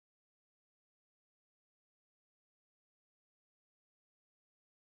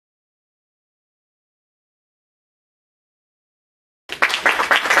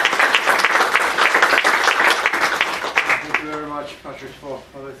Patrick, for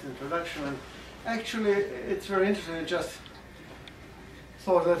this introduction. And actually, it's very interesting. I just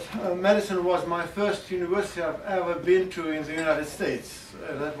thought that Madison was my first university I've ever been to in the United States.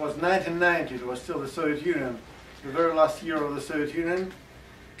 That was 1990. It was still the Soviet Union, the very last year of the Soviet Union,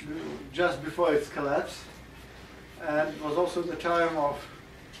 just before its collapse. And it was also the time of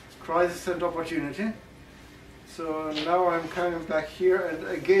crisis and opportunity. So now I'm coming back here and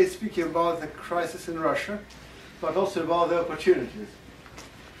again speaking about the crisis in Russia, but also about the opportunities.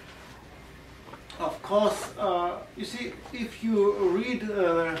 Of course, you see, if you read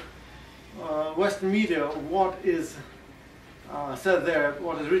Western media, what is said there,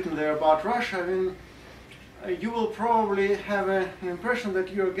 what is written there about Russia, I mean, you will probably have an impression that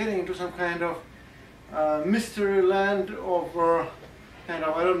you're getting into some kind of mystery land of kind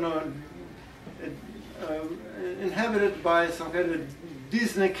of, I don't know, inhabited by some kind of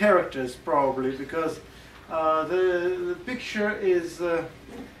Disney characters, probably, because the picture is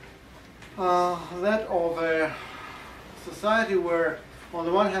that of a society where, on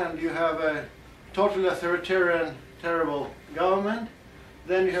the one hand, you have a totally authoritarian, terrible government,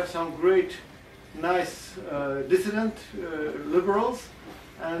 then you have some great, nice dissident liberals,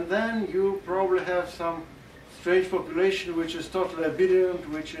 and then you probably have some strange population which is totally obedient,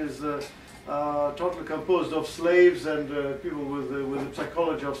 which is totally composed of slaves and people with the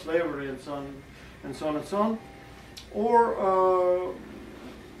psychology of slavery and so on and so on and so on. Or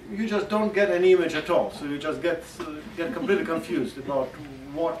you just don't get any image at all, so you just get completely confused about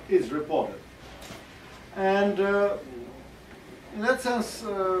what is reported. And in that sense,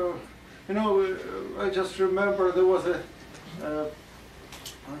 you know, I just remember there was a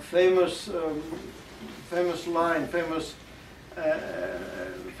famous line, famous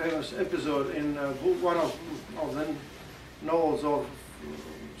episode in one of the novels of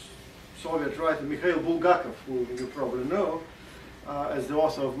Soviet writer Mikhail Bulgakov, who you probably know as the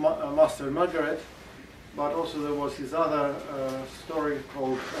author of Master and Margaret, but also there was his other story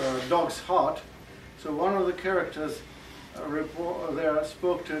called Dog's Heart. So one of the characters there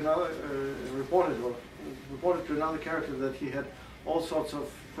spoke to another, reported to another character that he had all sorts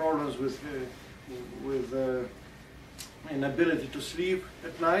of problems with inability to sleep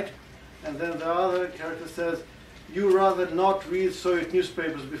at night, and then the other character says, "You rather not read Soviet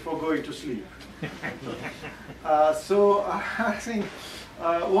newspapers before going to sleep." So I think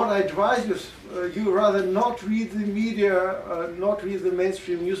what I advise you, you rather not read the media, not read the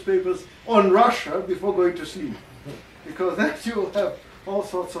mainstream newspapers on Russia before going to sleep, because then you will have all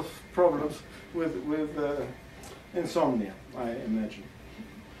sorts of problems with insomnia, I imagine.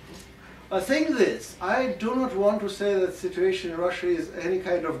 Saying this, I do not want to say that the situation in Russia is any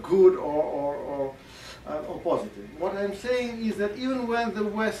kind of good or positive. What I'm saying is that even when the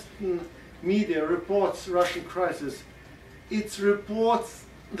Western media reports Russian crisis, it reports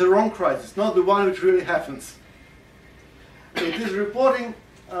the wrong crisis, not the one which really happens. It is reporting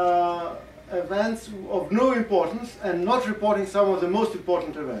events of no importance and not reporting some of the most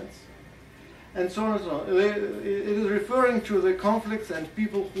important events. And so on and so on. It is referring to the conflicts and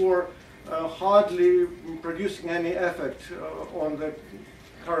people who are hardly producing any effect on the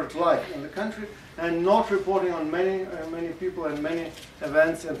current life in the country, and not reporting on many people and many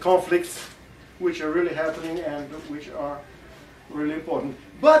events and conflicts which are really happening and which are really important.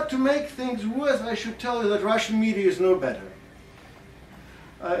 But to make things worse, I should tell you that Russian media is no better.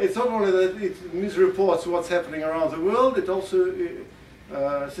 It's not only that it misreports what's happening around the world, it also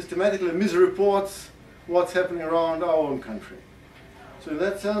systematically misreports what's happening around our own country. So in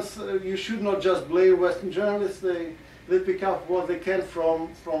that sense, you should not just blame Western journalists. They pick up what they can from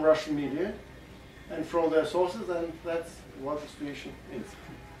Russian media and from their sources, and that's what the situation is.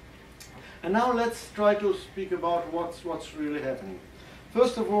 And now let's try to speak about what's really happening.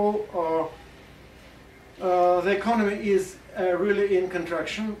 First of all, the economy is really in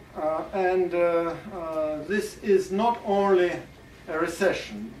contraction, and this is not only a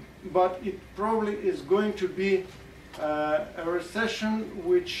recession, but it probably is going to be a recession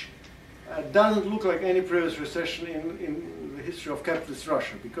which doesn't look like any previous recession in the history of capitalist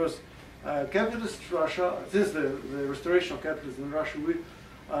Russia, because capitalist Russia, since the restoration of capitalism in Russia, we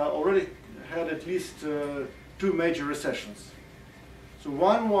already had at least two major recessions. So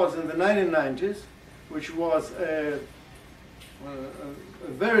one was in the 1990s, which was a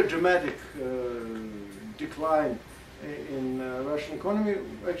very dramatic decline in Russian economy.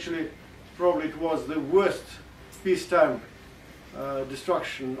 Actually, probably it was the worst peacetime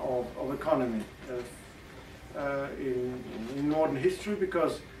destruction of economy in modern history,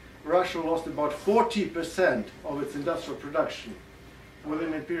 because Russia lost about 40% of its industrial production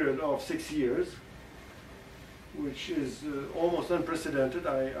within a period of 6 years. which is almost unprecedented.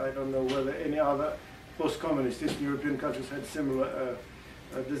 I don't know whether any other post-communist Eastern European countries had similar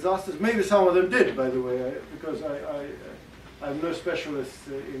disasters. Maybe some of them did, by the way, because I'm no specialist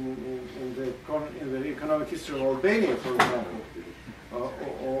in the economic history of Albania, for example,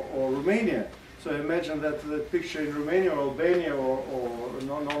 or Romania. So I imagine that the picture in Romania or Albania, or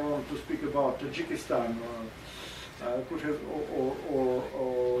not to speak about Tajikistan, could have,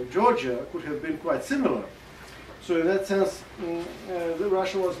 or Georgia, could have been quite similar. So in that sense,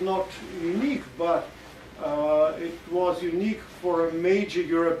 Russia was not unique, but it was unique for a major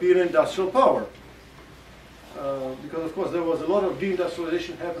European industrial power. Because of course there was a lot of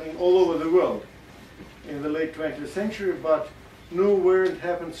deindustrialization happening all over the world in the late 20th century, but nowhere it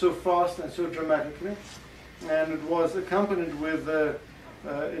happened so fast and so dramatically. And it was accompanied with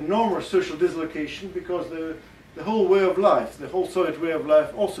enormous social dislocation, because the whole way of life, the whole Soviet way of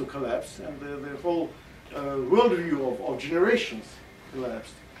life also collapsed, and the whole worldview of generations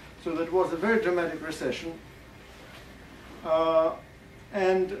collapsed. So that was a very dramatic recession.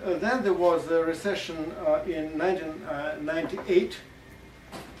 And then there was a recession in 1998,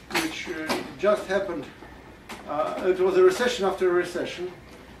 which just happened. It was a recession after a recession,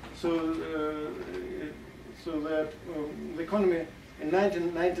 so that the economy in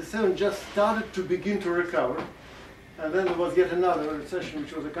 1997 just started to begin to recover, and then there was yet another recession,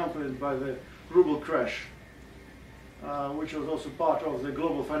 which was accompanied by the ruble crash, which was also part of the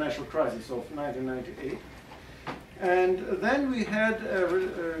global financial crisis of 1998. And then we had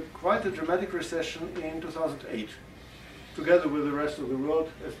quite a dramatic recession in 2008, together with the rest of the world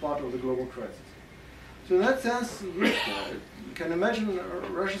as part of the global crisis. So in that sense, you can imagine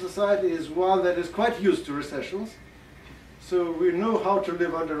Russian society is one that is quite used to recessions. So we know how to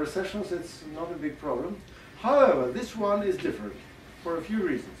live under recessions. It's not a big problem. However, this one is different for a few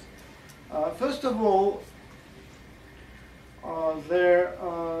reasons. First of all,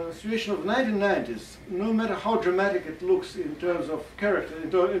 the situation of 1990s, no matter how dramatic it looks in terms of character, in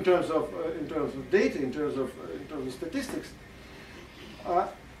terms of data, in terms of statistics,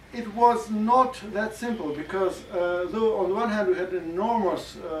 it was not that simple, because though on the one hand we had an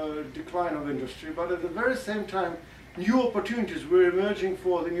enormous decline of industry, but at the very same time new opportunities were emerging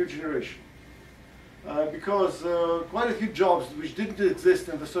for the new generation. Because quite a few jobs which didn't exist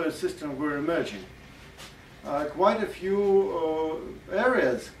in the Soviet system were emerging. Quite a few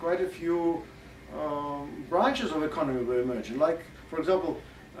areas, quite a few branches of economy were emerging. Like, for example,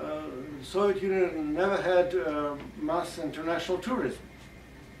 the Soviet Union never had mass international tourism.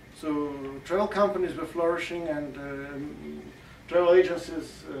 So travel companies were flourishing, and travel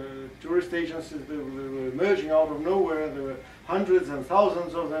agencies, tourist agencies, they were emerging out of nowhere. There were hundreds and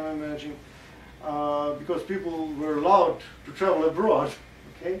thousands of them emerging, because people were allowed to travel abroad,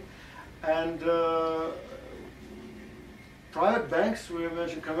 okay? And private banks were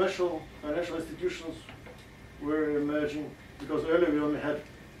emerging, commercial financial institutions were emerging, because earlier we only had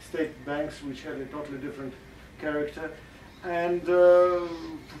state banks which had a totally different character. And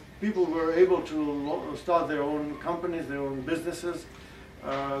people were able to start their own companies, their own businesses.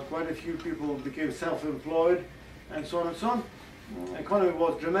 Quite a few people became self-employed, and so on and so on. The economy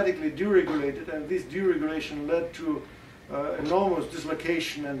was dramatically deregulated, and this deregulation led to enormous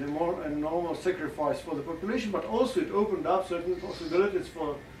dislocation and enormous sacrifice for the population, but also it opened up certain possibilities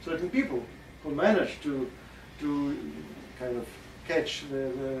for certain people who managed to kind of catch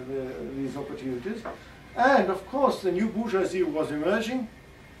these opportunities. And of course the new bourgeoisie was emerging,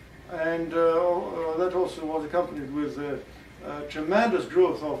 and that also was accompanied with tremendous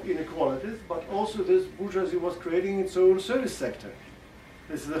growth of inequalities, but also this bourgeoisie was creating its own service sector.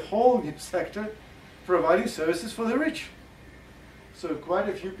 This is a whole new sector providing services for the rich. So quite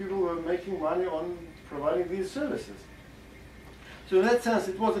a few people were making money on providing these services. So in that sense,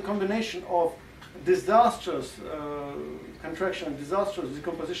 it was a combination of disastrous contraction, disastrous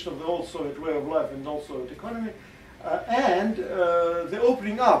decomposition of the old Soviet way of life and old Soviet economy, and the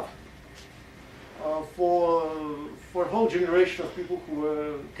opening up for a whole generation of people who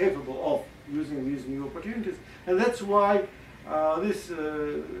were capable of using these new opportunities. And that's why this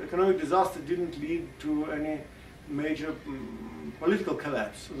economic disaster didn't lead to any major political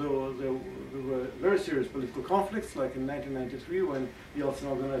collapse, though there were very serious political conflicts, like in 1993 when Yeltsin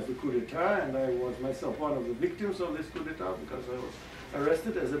organized the coup d'etat, and I was myself one of the victims of this coup d'etat because I was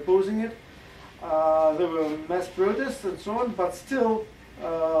arrested as opposing it. There were mass protests and so on, but still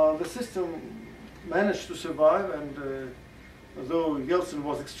the system managed to survive, and though Yeltsin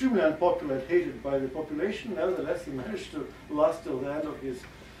was extremely unpopular and hated by the population, nevertheless he managed to last till the end of his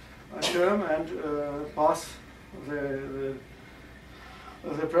term and pass the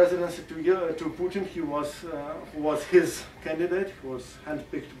the presidency to Putin. He was his candidate, who was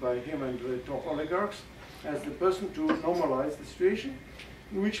handpicked by him and the top oligarchs as the person to normalize the situation,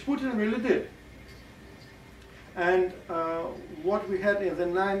 which Putin really did. And what we had in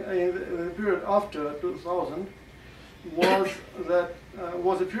the period after 2000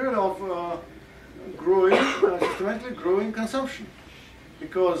 was a period of growing, systematically growing consumption,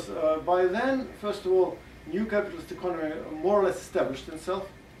 because by then, first of all, new capitalist economy more or less established itself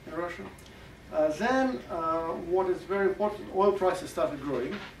in Russia. Then, what is very important, oil prices started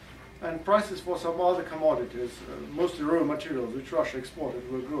growing, and prices for some other commodities, mostly raw materials, which Russia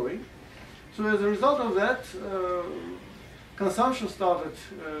exported, were growing. So as a result of that, consumption started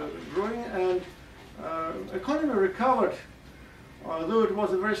growing, and economy recovered, although it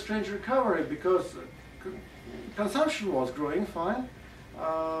was a very strange recovery, because consumption was growing fine.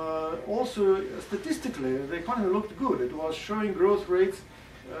 Also, statistically, the economy looked good. It was showing growth rates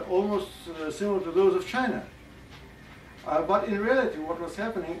almost similar to those of China. But in reality, what was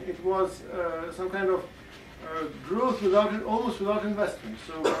happening, it was some kind of growth almost without investment.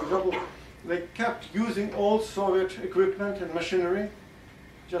 So, for example, they kept using old Soviet equipment and machinery,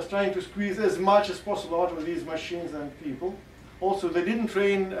 just trying to squeeze as much as possible out of these machines and people. Also, they didn't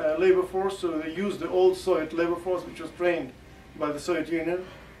train labor force, so they used the old Soviet labor force, which was trained by the Soviet Union,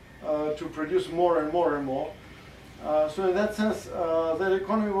 to produce more and more and more. So in that sense, the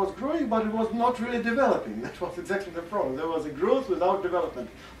economy was growing, but it was not really developing. That was exactly the problem. There was a growth without development.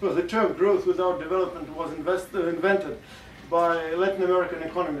 Well, the term growth without development was invented by Latin American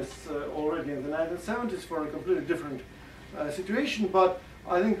economists already in the 1970s for a completely different situation. But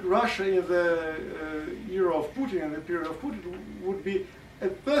I think Russia in the era of Putin, in the period of Putin, would be a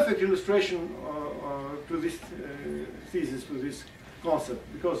perfect illustration to this thesis, to this concept,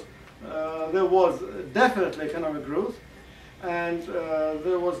 because there was definitely economic growth, and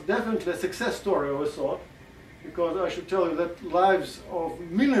there was definitely a success story of a sort, because I should tell you that lives of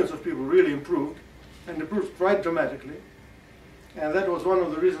millions of people really improved, and improved quite dramatically. And that was one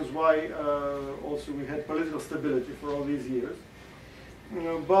of the reasons why also we had political stability for all these years.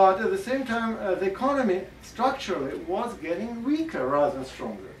 But at the same time, the economy structurally was getting weaker rather than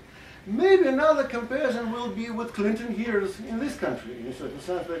stronger. Maybe another comparison will be with Clinton years in this country. In a certain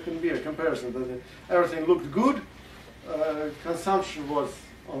sense, there can be a comparison that everything looked good, consumption was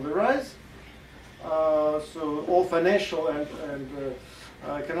on the rise, so all financial and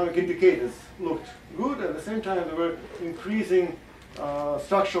economic indicators looked good. At the same time, there were increasing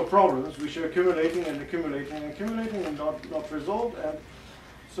structural problems which are accumulating and accumulating and accumulating and not resolved. And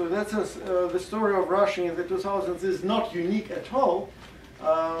so in that sense, the story of Russia in the 2000s is not unique at all,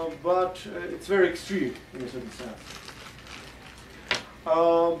 but it's very extreme in a certain sense.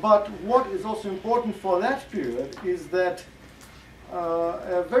 But what is also important for that period is that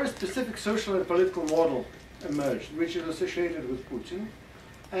a very specific social and political model emerged, which is associated with Putin,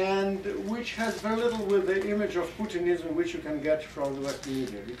 and which has very little with the image of Putinism which you can get from the Western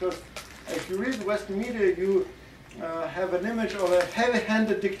media. Because if you read the Western media, you have an image of a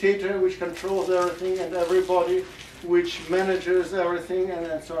heavy-handed dictator which controls everything and everybody, which manages everything,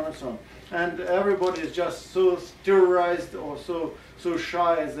 and so on and so on. And everybody is just so terrorized or so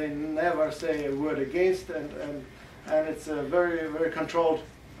shy as they never say a word against, and it's a very, very controlled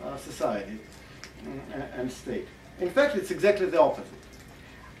society and state. In fact, it's exactly the opposite.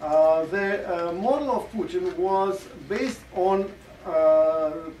 The model of Putin was based on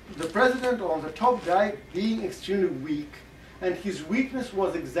the president, on the top guy, being extremely weak, and his weakness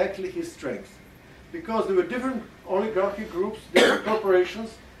was exactly his strength. Because there were different oligarchy groups, different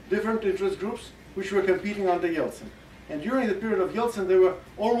corporations, different interest groups, which were competing under Yeltsin. And during the period of Yeltsin, they were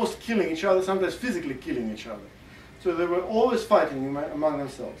almost killing each other, sometimes physically killing each other. So they were always fighting among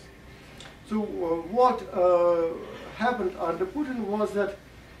themselves. So what happened under Putin was that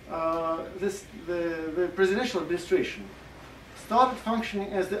the presidential administration started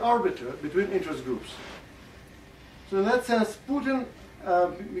functioning as the arbiter between interest groups. So in that sense, Putin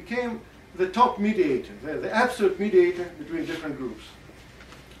became the top mediator, the absolute mediator between different groups.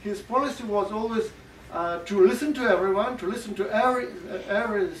 His policy was always to listen to everyone, to listen to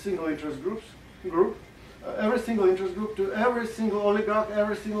every single interest group, every single interest group, to every single oligarch,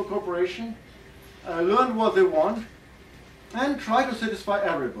 every single corporation, learn what they want, and try to satisfy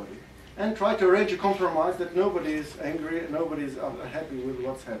everybody, and try to arrange a compromise that nobody is angry, nobody is unhappy with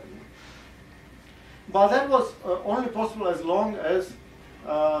what's happening. But that was only possible as long as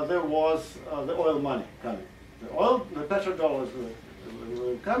there was the oil money coming. The petrodollars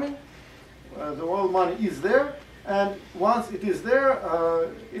were coming, the oil money is there, and once it is there,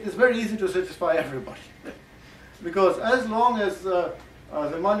 it is very easy to satisfy everybody. Because as long as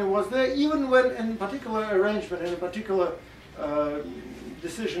the money was there, even when in particular arrangement, in a particular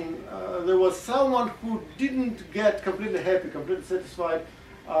decision, there was someone who didn't get completely happy, completely satisfied.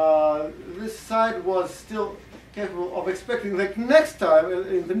 This side was still capable of expecting that next time,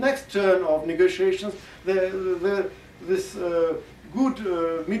 in the next turn of negotiations, this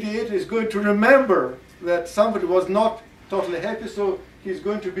good mediator is going to remember that somebody was not totally happy, so he's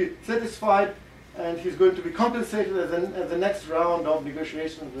going to be satisfied and he's going to be compensated at the next round of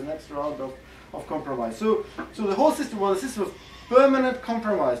negotiations, the next round of compromise. So the whole system was a system of permanent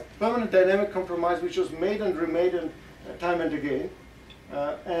compromise, permanent dynamic compromise, which was made and remade time and again.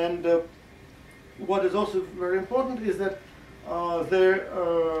 What is also very important is that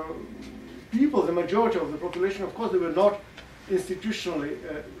people, the majority of the population, of course, they were not institutionally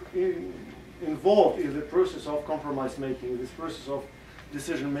involved in the process of compromise making, this process of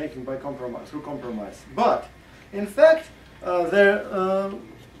decision making by compromise, through compromise. But in fact,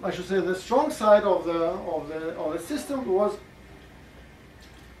 I should say, the strong side of the system was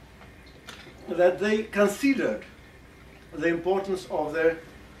that they considered the importance of their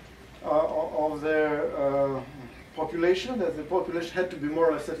population, that the population had to be more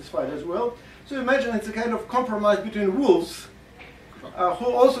or less satisfied as well. So imagine it's a kind of compromise between wolves,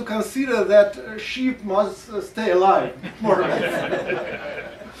 who also consider that sheep must stay alive, more or less.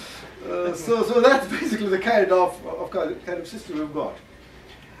 So that's basically the kind of system we've got.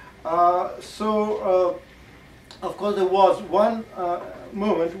 Of course, there was one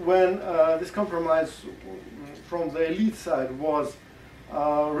moment when this compromise from the elite side was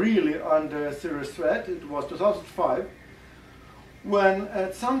really under serious threat. It was 2005, when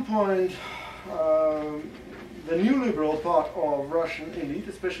at some point the new liberal part of Russian elite,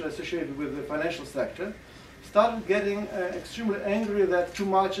 especially associated with the financial sector, started getting extremely angry that too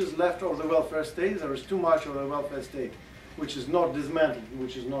much is left of the welfare state. There is too much of the welfare state, which is not dismantled,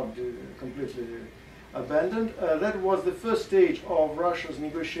 which is not completely abandoned. That was the first stage of Russia's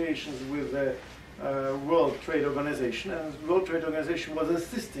negotiations with the World Trade Organization, and the World Trade Organization was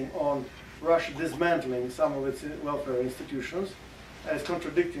insisting on Russia dismantling some of its welfare institutions as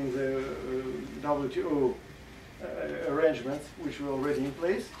contradicting the WTO arrangements which were already in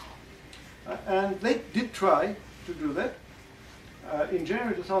place. And they did try to do that. In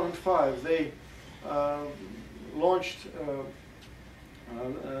January 2005, they launched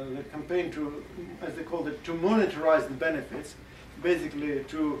the campaign to, as they called it, to monetize the benefits, basically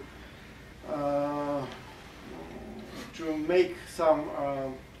to make some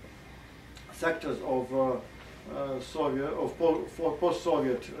sectors of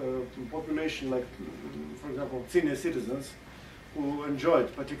post-Soviet population, like, for example, senior citizens who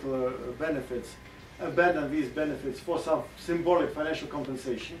enjoyed particular benefits, abandon these benefits for some symbolic financial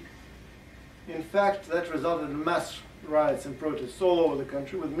compensation. In fact, that resulted in mass riots and protests all over the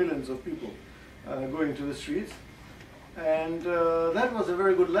country, with millions of people going to the streets. And that was a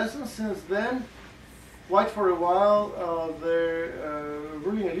very good lesson. Since then, quite for a while, the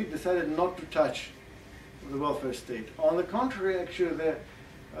ruling elite decided not to touch the welfare state. On the contrary, actually, the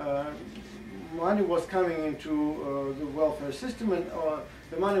money was coming into the welfare system, and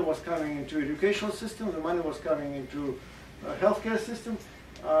the money was coming into educational system, the money was coming into healthcare system.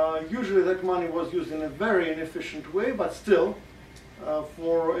 Usually that money was used in a very inefficient way, but still,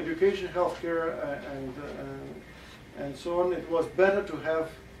 for education, healthcare, and so on, it was better to have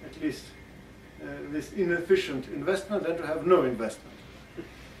at least this inefficient investment than to have no investment.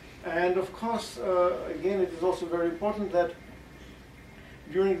 And of course, again, it is also very important that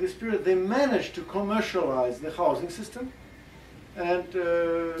during this period they managed to commercialize the housing system, and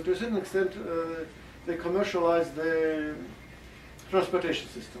to a certain extent they commercialized the transportation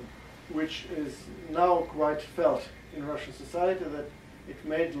system, which is now quite felt in Russian society, that it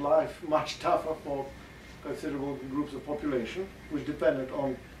made life much tougher for considerable groups of population, which depended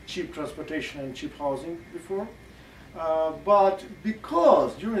on cheap transportation and cheap housing before. But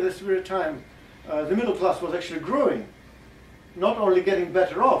because during this period of time the middle class was actually growing, not only getting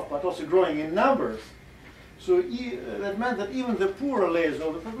better off, but also growing in numbers, so that meant that even the poorer layers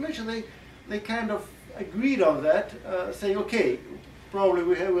of the population, they kind of agreed on that, saying, okay, probably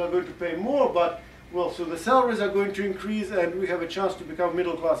we are going to pay more, but well, so the salaries are going to increase and we have a chance to become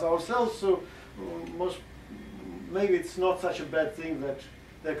middle class ourselves, so maybe it's not such a bad thing that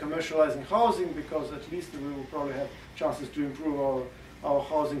they're commercializing housing, because at least we will probably have chances to improve our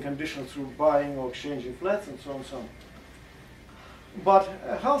housing conditions through buying or exchanging flats and so on and so on. But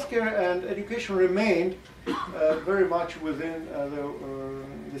healthcare and education remained very much within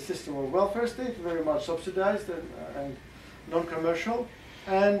the system of welfare state, very much subsidized and non-commercial.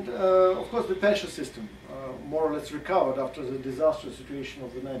 And of course the pension system more or less recovered after the disastrous situation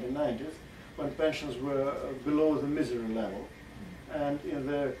of the 1990s, when pensions were below the misery level. And in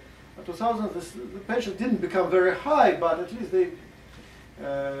the 2000s, the pensions didn't become very high, but at least they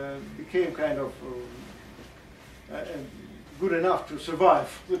became kind of good enough to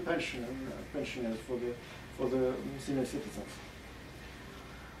survive the pensioners for the senior citizens.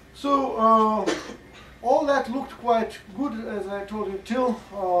 So all that looked quite good, as I told you, till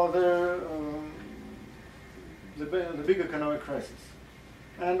the big economic crisis.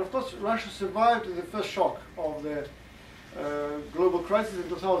 And of course, Russia survived the first shock of the global crisis in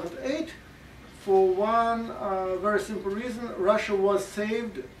 2008 for one very simple reason: Russia was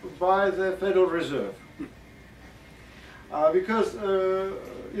saved by the Federal Reserve. Because,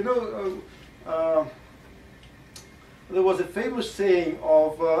 you know, there was a famous saying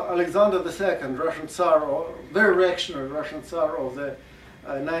of Alexander II, Russian Tsar, or very reactionary Russian Tsar of the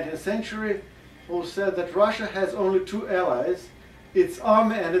 19th century, who said that Russia has only two allies: its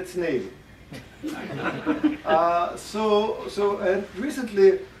army and its navy. And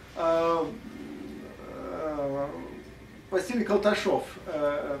recently, Vasily Koltashov,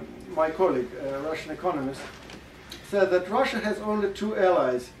 my colleague, Russian economist, said that Russia has only two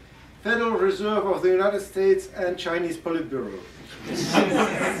allies: Federal Reserve of the United States and Chinese Politburo.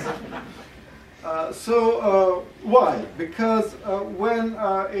 Why? Because when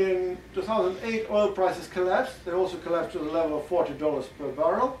in 2008 oil prices collapsed, they also collapsed to the level of $40 per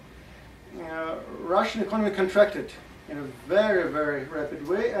barrel. Russian economy contracted in a very, very rapid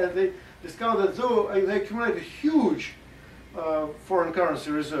way, and they discovered that though they accumulated huge foreign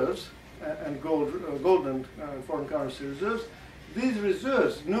currency reserves and gold and foreign currency reserves, these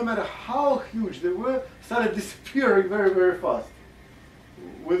reserves, no matter how huge they were, started disappearing very, very fast,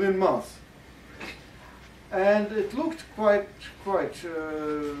 within months. And it looked quite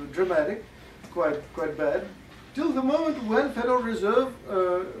dramatic, quite bad, till the moment when Federal Reserve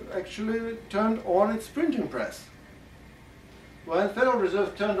actually turned on its printing press. When Federal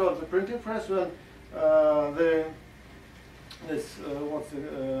Reserve turned on the printing press, when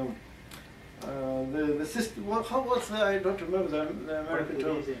the system, I don't remember the American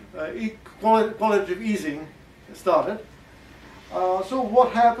term, qualitative easing started. So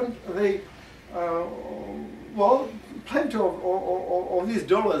what happened? They, well, plenty of these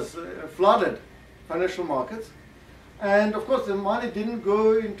dollars flooded financial markets, and of course the money didn't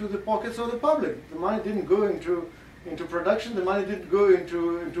go into the pockets of the public. The money didn't go into production. The money didn't go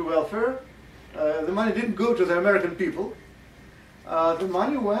into welfare. The money didn't go to the American people. The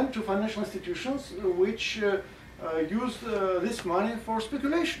money went to financial institutions which used this money for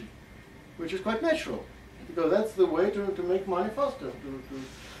speculation, which is quite natural, because that's the way to make money faster,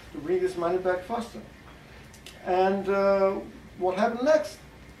 to bring this money back faster. And what happened next?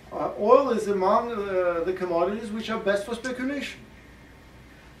 Oil is among the commodities which are best for speculation.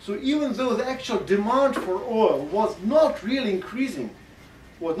 So even though the actual demand for oil was not really increasing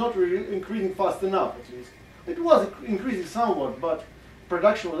fast enough, at least, it was increasing somewhat, but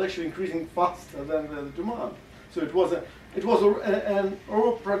production was actually increasing faster than the demand. So it was an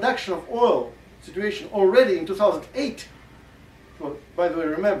overproduction of oil situation already in 2008. Well, by the way,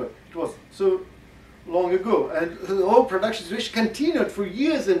 remember, it was so long ago, and the oil production situation continued for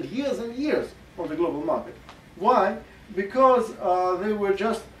years and years and years on the global market. Why? Because they were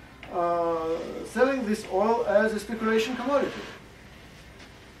just selling this oil as a speculation commodity.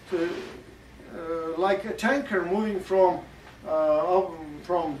 So, like a tanker moving from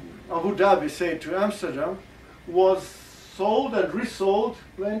Abu Dhabi, say, to Amsterdam, was sold and resold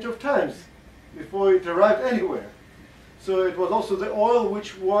plenty of times before it arrived anywhere. So it was also the oil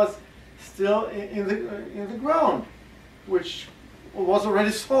which was still in the ground, which was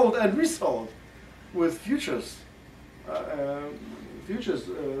already sold and resold with futures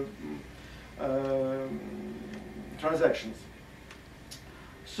transactions.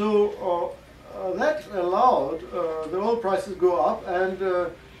 So that allowed the oil prices go up, and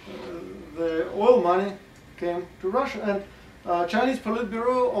the oil money came to Russia. And Chinese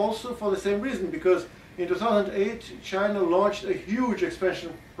Politburo also for the same reason, because in 2008 China launched a huge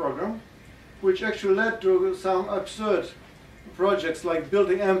expansion program, which actually led to some absurd projects like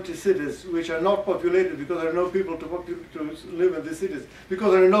building empty cities which are not populated because there are no people to live in these cities,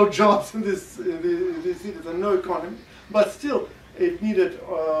 because there are no jobs in these cities and no economy. But still, it needed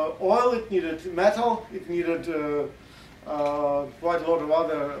oil, it needed metal, it needed quite a lot of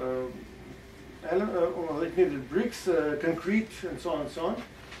other it needed bricks, concrete, and so on and so on.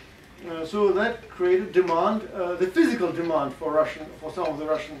 So that created demand, the physical demand for some of the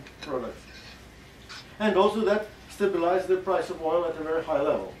Russian products. And also that stabilized the price of oil at a very high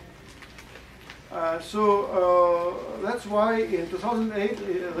level. So that's why in 2008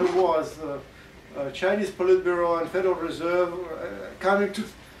 there was Chinese Politburo and Federal Reserve coming to,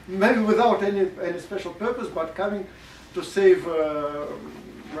 maybe without any special purpose, but coming to save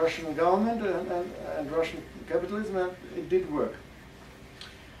Russian government and Russian capitalism, and it did work.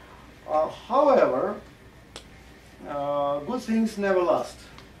 However, good things never last.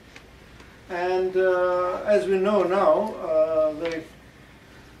 And as we know now,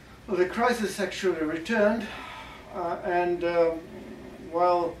 the crisis actually returned, and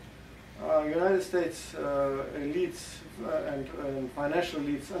while United States elites and financial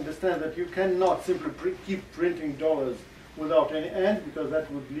elites understand that you cannot simply keep printing dollars without any end, because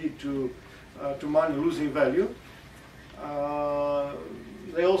that would lead to money losing value.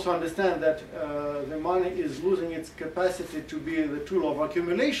 They also understand that the money is losing its capacity to be the tool of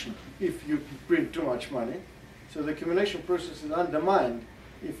accumulation if you print too much money. So the accumulation process is undermined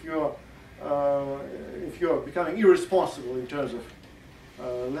if you're becoming irresponsible in terms of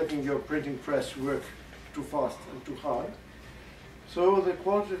letting your printing press work too fast and too hard. So the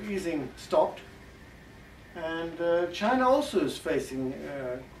quantitative easing stopped, and China also is facing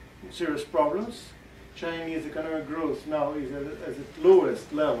serious problems. Chinese economic growth now is at its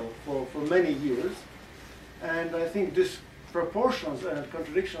lowest level for many years, and I think disproportions and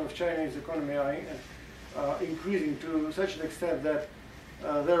contradiction of Chinese economy are increasing to such an extent that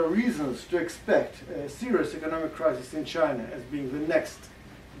there are reasons to expect a serious economic crisis in China as being the next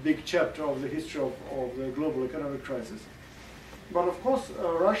big chapter of the history of the global economic crisis. But of course,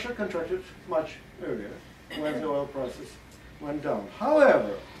 Russia contracted much earlier when the oil prices went down.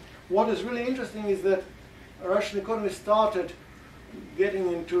 However, what is really interesting is that the Russian economy started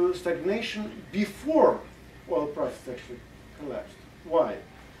getting into stagnation before oil prices actually collapsed. Why?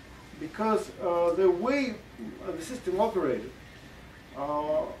 Because the way the system operated,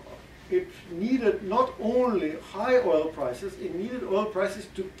 it needed not only high oil prices, it needed oil prices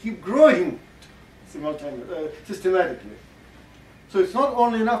to keep growing systematically. So it's not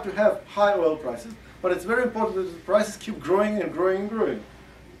only enough to have high oil prices, but it's very important that the prices keep growing and growing and growing.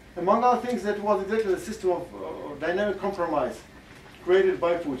 Among other things, that was exactly the system of dynamic compromise created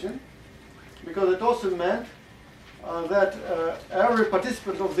by Putin, because it also meant that every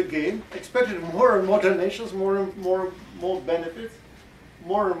participant of the game expected more and more donations, more and more benefits,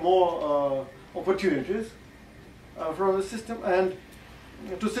 more and more opportunities from the system, and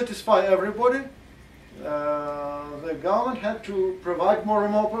to satisfy everybody, the government had to provide more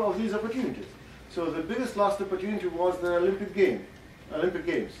and more of these opportunities. So the biggest last opportunity was the Olympic Games. The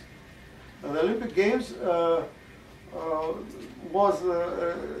Olympic Games was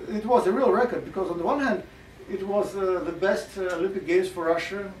a real record, because on the one hand it was the best Olympic Games for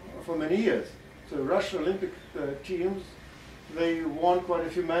Russia for many years. So Russian Olympic teams, they won quite a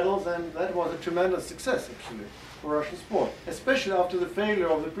few medals, and that was a tremendous success actually for Russian sport, especially after the failure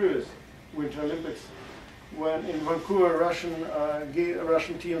of the previous Winter Olympics, when in Vancouver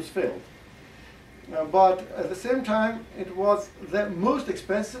Russian teams failed. But at the same time, it was the most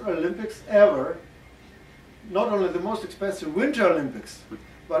expensive Olympics ever. Not only the most expensive Winter Olympics,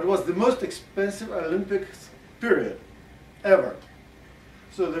 but it was the most expensive Olympics period ever.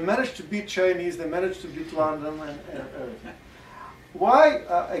 So they managed to beat Chinese, they managed to beat London and everything. Why?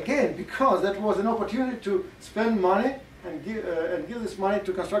 Again, because that was an opportunity to spend money and give this money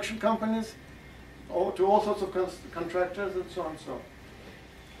to construction companies, or to all sorts of contractors and so on and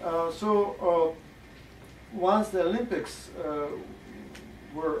so on. Once the Olympics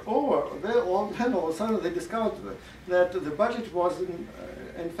were over, then all of a sudden they discovered that the budget was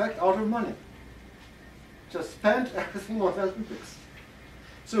in fact out of money. Just spent everything on the Olympics.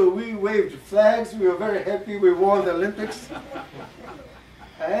 So we waved flags, we were very happy, we won the Olympics.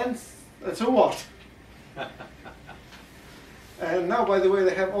 And so what? And now, by the way,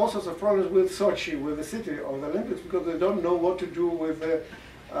 they have all sorts of problems with Sochi, with the city of the Olympics, because they don't know what to do with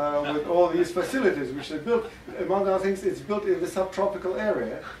all these facilities which they built. Among other things, it's built in the subtropical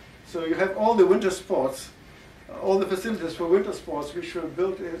area. So you have all the winter sports, all the facilities for winter sports which were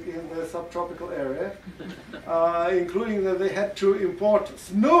built in the subtropical area, including that they had to import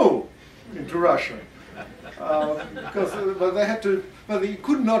snow into Russia. But they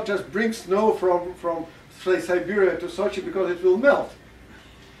could not just bring snow from say, Siberia to Sochi, because it will melt.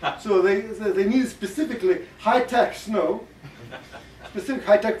 So they needed specifically high-tech snow, specific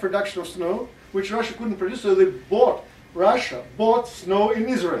high-tech production of snow, which Russia couldn't produce, so Russia bought snow in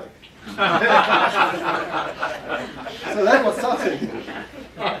Israel. So that was something.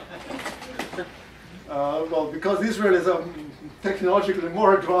 Well, because Israel is technologically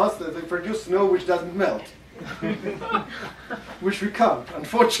more advanced, they produce snow which doesn't melt. which we can't,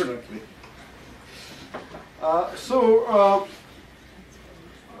 unfortunately.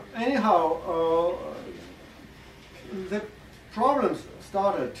 Anyhow, the problems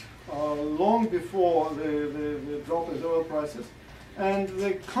started long before the drop in the oil prices, and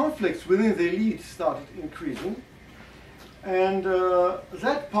the conflicts within the elite started increasing. And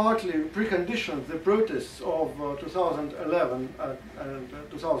that partly preconditioned the protests of 2011 and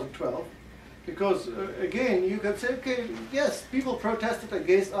 2012, because again, you can say, okay, yes, people protested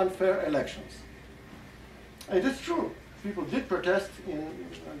against unfair elections. It is true. People did protest in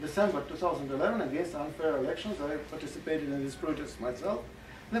December 2011 against unfair elections. I participated in these protests myself.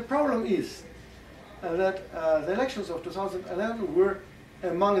 The problem is that the elections of 2011 were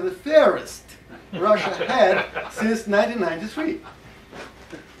among the fairest Russia had since 1993.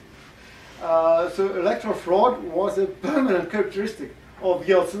 So electoral fraud was a permanent characteristic of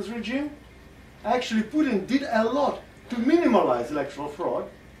Yeltsin's regime. Actually, Putin did a lot to minimize electoral fraud.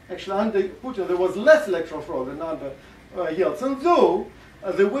 Actually, under Putin, there was less electoral fraud than under Yeltsin, though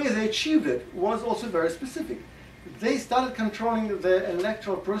the way they achieved it was also very specific. They started controlling the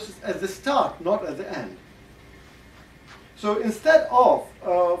electoral process at the start, not at the end. So instead of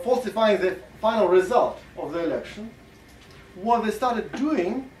falsifying the final result of the election, what they started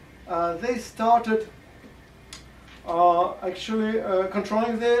doing, they started actually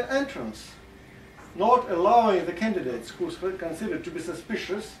controlling the entrance, not allowing the candidates who were considered to be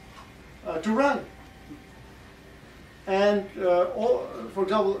suspicious to run. And, for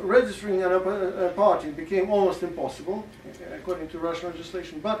example, registering a party became almost impossible, according to Russian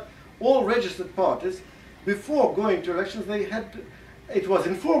legislation. But all registered parties, before going to elections, they had, it was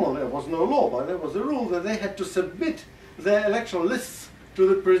informal, there was no law, but there was a rule that they had to submit their electoral lists to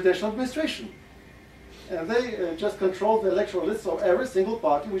the presidential administration. And they just controlled the electoral lists of every single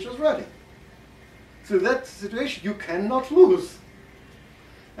party which was running. So that situation you cannot lose.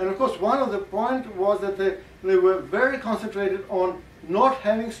 And of course, one of the points was that they were very concentrated on not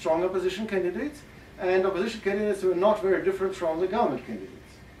having strong opposition candidates, and opposition candidates were not very different from the government candidates.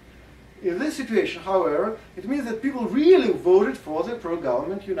 In this situation, however, it means that people really voted for the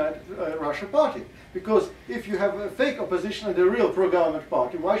pro-government United Russia party. Because if you have a fake opposition and a real pro-government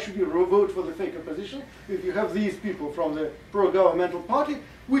party, why should you vote for the fake opposition if you have these people from the pro-governmental party,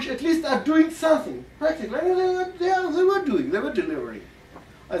 which at least are doing something practically? I mean, they were delivering.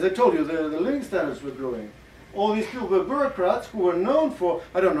 As I told you, the living standards were growing. All these people were bureaucrats who were known for,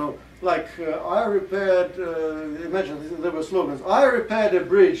 I don't know, like I repaired, imagine there were slogans, I repaired a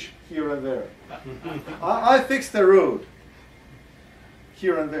bridge here and there. I fixed a road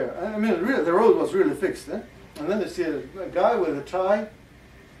here and there. I mean, really, the road was really fixed. Eh? And then you see a guy with a tie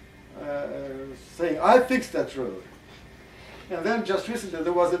saying, I fixed that road. And then just recently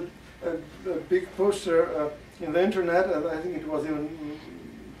there was a big poster in the internet, and I think it was even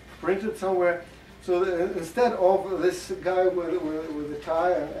printed somewhere. So instead of this guy with a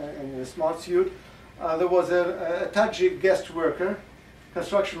tie and a smart suit, there was a Tajik guest worker,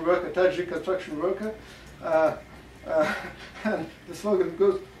 construction worker, Tajik construction worker, and the slogan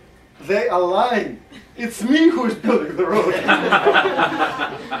goes, "They are lying. It's me who is building the road."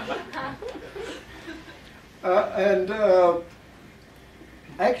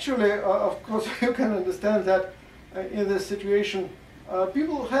 Actually, of course, you can understand that in this situation,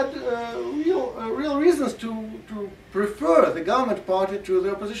 people had real reasons to prefer the government party to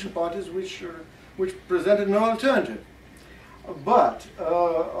the opposition parties, which presented no alternative. But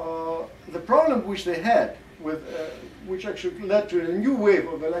the problem which they had, which actually led to a new wave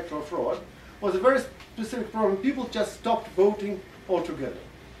of electoral fraud, was a very specific problem. People just stopped voting altogether.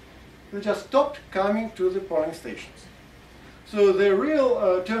 They just stopped coming to the polling stations. So the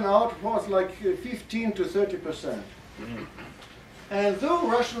real turnout was like 15 to 30%. And though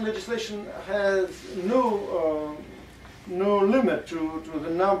Russian legislation has no limit to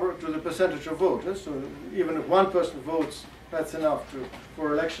the percentage of voters, so even if one person votes, that's enough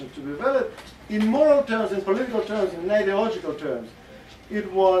for elections to be valid. In moral terms, in political terms, in ideological terms, it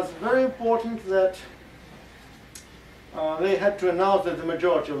was very important that they had to announce that the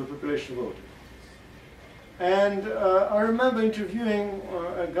majority of the population voted. And I remember interviewing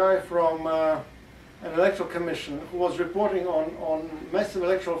a guy from an electoral commission who was reporting on massive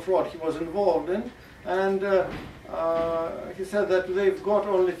electoral fraud he was involved in, and he said that they've got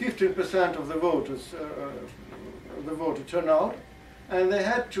only 15% of the voters, the voter turnout, and they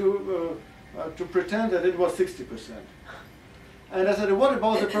had to pretend that it was 60%. And I said, what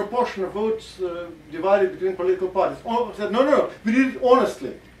about the proportion of votes divided between political parties? All said, no, we did it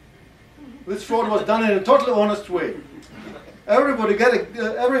honestly. This fraud was done in a totally honest way.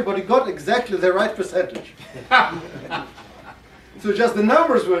 everybody got exactly the right percentage. So just the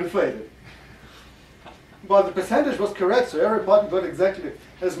numbers were inflated. But the percentage was correct, so every party got exactly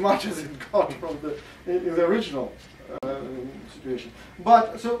as much as it got from in the original situation.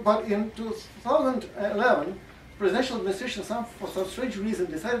 But in 2011, presidential administration, for some strange reason,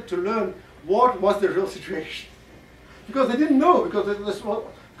 decided to learn what was the real situation, because they didn't know. Because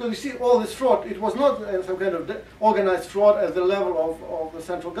you see, all this fraud, it was not some kind of organized fraud at the level of the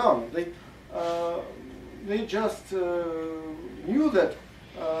central government. They just knew that.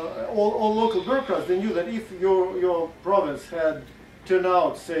 All local bureaucrats, they knew that if your province had turned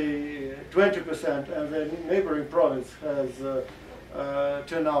out, say, 20%, and the neighboring province has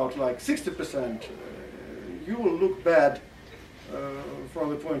turned out like 60%, you will look bad from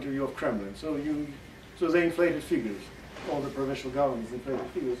the point of view of Kremlin. So they inflated figures. All the provincial governments inflated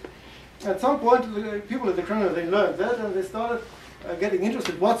figures. At some point, the people at the Kremlin, they learned that, and they started getting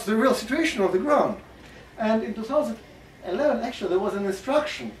interested. What's the real situation on the ground? And in 2011, actually, there was an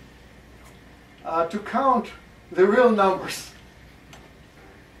instruction to count the real numbers,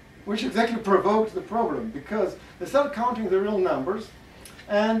 which exactly provoked the problem, because they started counting the real numbers.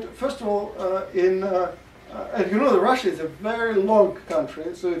 And first of all, and you know that Russia is a very long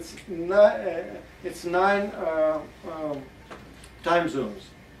country, so it's nine time zones.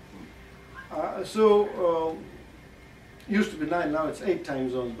 Used to be 9, now it's 8 time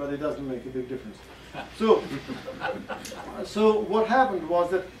zones, but it doesn't make a big difference. So what happened was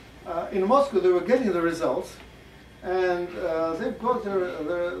that in Moscow they were getting the results, and they've got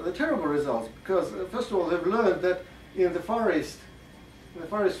the terrible results, because first of all they've learned that in the Far East,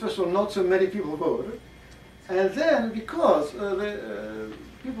 first of all, not so many people voted, and then because the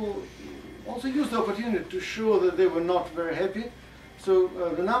people also used the opportunity to show that they were not very happy, so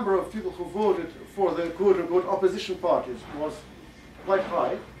the number of people who voted for the quote-unquote opposition parties was quite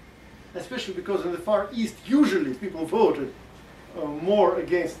high. Especially because in the Far East, usually people voted more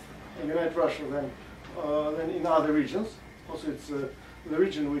against United Russia than in other regions. Also, it's the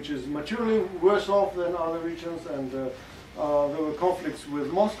region which is materially worse off than other regions, and there were conflicts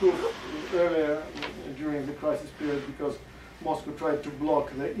with Moscow earlier during the crisis period, because Moscow tried to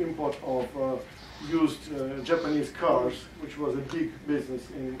block the import of used Japanese cars, which was a big business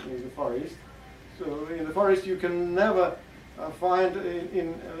in the Far East. So in the Far East, you can never find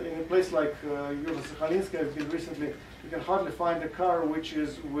in a place like Sakhalinsk, I've been recently, you can hardly find a car which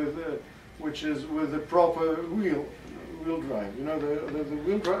is with the proper wheel drive. You know, the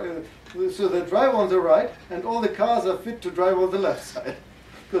wheel drive. So they drive on the right, and all the cars are fit to drive on the left side,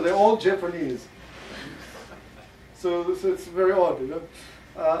 because they're all Japanese. So it's very odd, you know.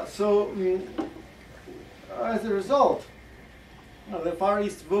 As a result, the Far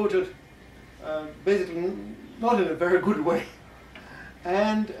East voted basically not in a very good way.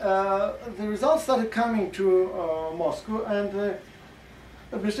 And the results started coming to Moscow, and the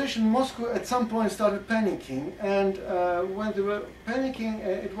administration in Moscow at some point started panicking. And when they were panicking,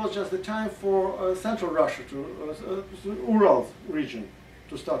 it was just the time for Central Russia, Ural region,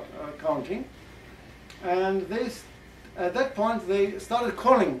 to start counting. And at that point, they started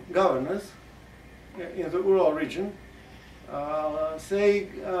calling governors in the Ural region, saying,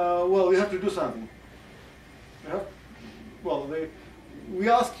 well, you have to do something. We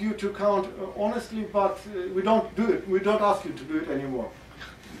ask you to count honestly, but we don't do it. We don't ask you to do it anymore.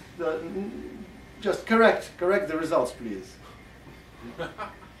 Just correct the results, please.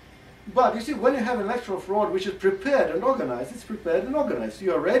 But you see, when you have electoral fraud which is prepared and organized, it's prepared and organized.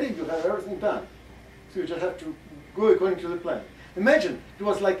 You are ready, you have everything done. So you just have to go according to the plan. Imagine, it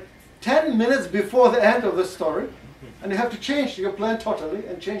was like 10 minutes before the end of the story, and you have to change your plan totally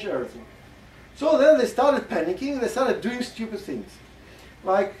and change everything. So then they started panicking, they started doing stupid things.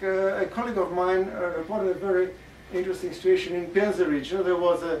 Like a colleague of mine reported a very interesting situation in Penza region. There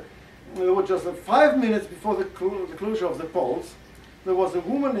was just 5 minutes before the closure of the polls. There was a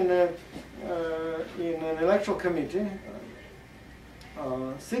woman in an electoral committee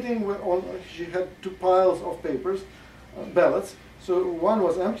sitting she had 2 piles of papers, ballots. So one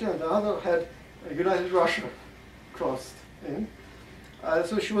was empty and the other had United Russia crossed in.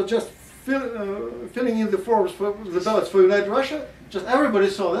 So she was just filling in the forms for the ballots for United Russia. Just everybody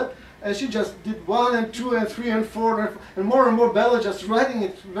saw that, and she just did 1 and 2 and 3 and 4 and more ballots, just writing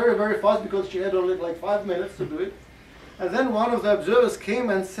it very, very fast, because she had only like 5 minutes to do it. And then one of the observers came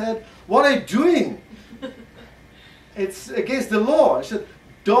and said, "What are you doing? It's against the law." I said,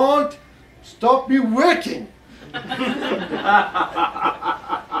 "Don't stop me working.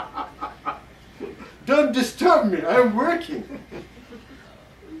 Don't disturb me, I'm working."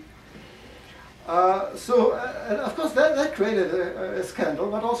 And of course that created a scandal,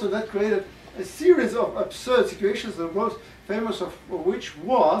 but also that created a series of absurd situations, the most famous of which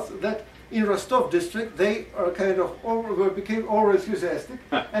was that in Rostov district they are became over enthusiastic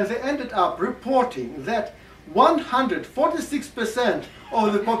and they ended up reporting that 146%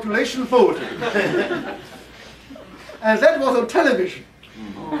 of the population voted. And that was on television.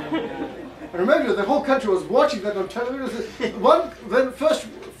 I remember the whole country was watching that on television.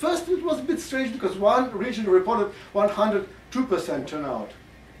 First it was a bit strange because one region reported 102% turnout.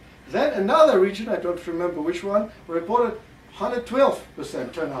 Then another region, I don't remember which one, reported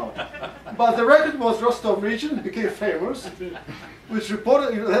 112% turnout. But the record was Rostov region, became famous, which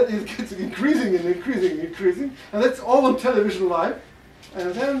reported that it gets increasing and increasing and increasing, and that's all on television live.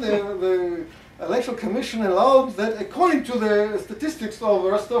 And then the Electoral Commission allowed that, according to the statistics of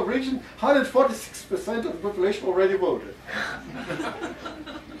the Rostov region, 146% of the population already voted.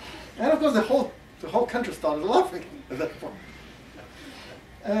 And of course the whole country started laughing at that point.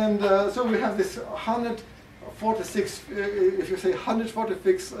 And so we have this 146, if you say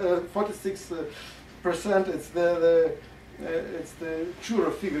 46%, it's the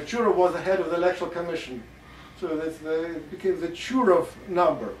Churov figure. Churov was the head of the Electoral Commission. So it became the Churov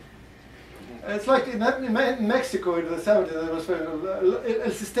number. It's like in Mexico in the 70s, there was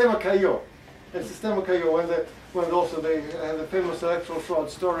El Sistema Cayó. El Sistema Cayó, when also they had the famous electoral fraud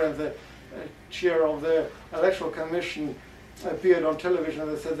story, and the chair of the Electoral Commission appeared on television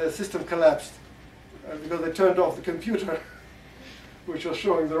and they said the system collapsed because they turned off the computer, which was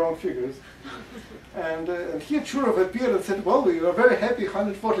showing the wrong figures. And here Churov appeared and said, well, we were very happy,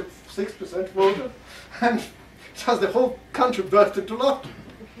 146% voted, and just the whole country burst into laughter.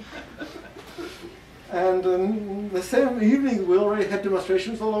 And the same evening, we already had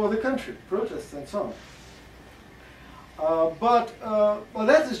demonstrations all over the country, protests and so on. But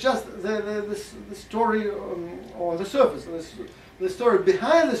that is just the story on the surface. The story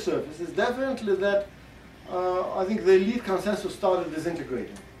behind the surface is definitely that I think the elite consensus started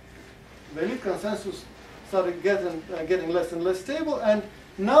disintegrating. The elite consensus started getting less and less stable, and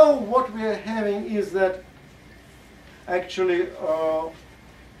now what we are having is that actually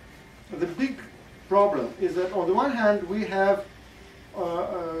the big problem is that on the one hand we have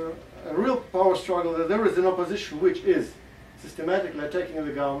a real power struggle, that there is an opposition which is systematically attacking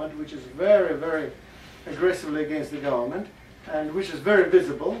the government, which is very, very aggressively against the government, and which is very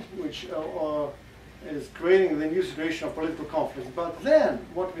visible, which is creating the new situation of political conflict. But then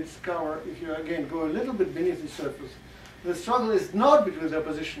what we discover, if you again go a little bit beneath the surface, the struggle is not between the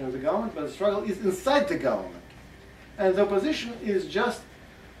opposition and the government, but the struggle is inside the government. And the opposition is just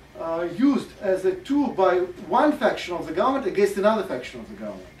used as a tool by one faction of the government against another faction of the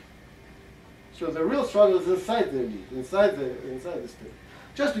government. So the real struggle is inside the elite, inside the state.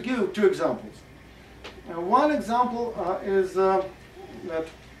 Just to give you two examples. One example is that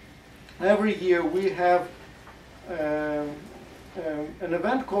every year we have an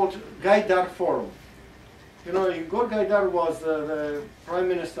event called Gaidar Forum. You know, Igor Gaidar was the prime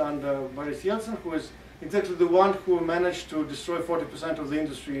minister under Boris Yeltsin, who is exactly the one who managed to destroy 40% of the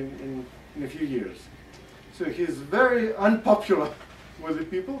industry in a few years. So he's very unpopular with the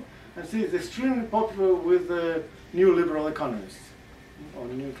people, and so he's extremely popular with the new liberal economists, or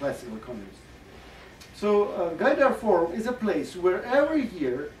new classical economists. So Gaidar Forum is a place where every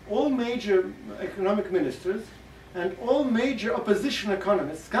year all major economic ministers and all major opposition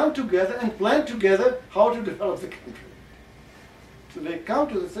economists come together and plan together how to develop the country. So they come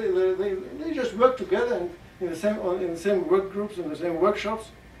to they just work together and in the same work groups, in the same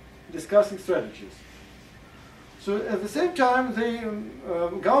workshops, discussing strategies. So at the same time,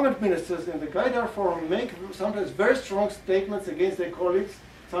 the government ministers in the Gaidar Forum make sometimes very strong statements against their colleagues,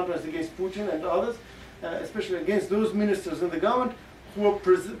 sometimes against Putin and others, especially against those ministers in the government who are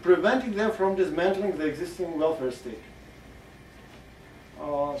preventing them from dismantling the existing welfare state.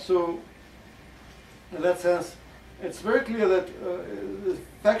 So in that sense, it's very clear that the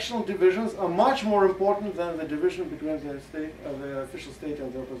factional divisions are much more important than the division between the state, the official state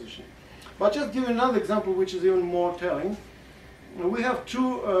and the opposition. But just give you another example which is even more telling. We have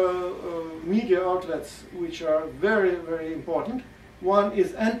two media outlets which are very, very important. One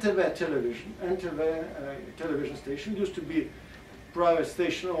is NTV television. NTV television station used to be a private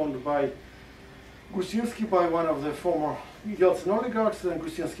station owned by Gusinsky, by one of the former Yeltsin oligarchs, and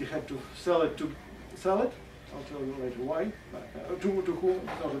Gusinsky had to sell it. I'll tell you later why. To whom,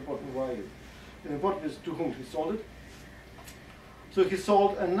 it's not important why. The important is to whom he sold it. So he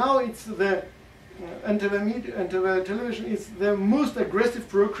sold, and now it's the NTV television is the most aggressive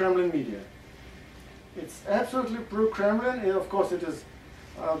pro-Kremlin media. It's absolutely pro-Kremlin. Of course, it is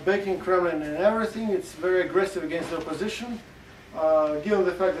backing Kremlin in everything. It's very aggressive against the opposition. Given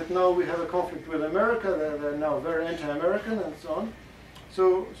the fact that now we have a conflict with America, they're now very anti-American and so on.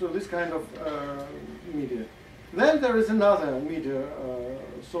 So this kind of media. Then there is another media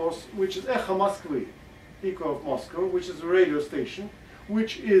source, which is Echo Moskvy, Echo of Moscow, which is a radio station,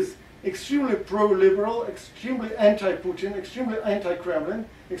 which is extremely pro-liberal, extremely anti-Putin, extremely anti-Kremlin,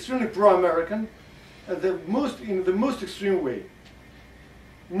 extremely pro-American, in the most extreme way.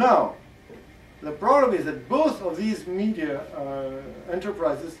 Now, the problem is that both of these media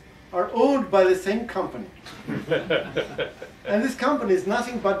enterprises are owned by the same company. And this company is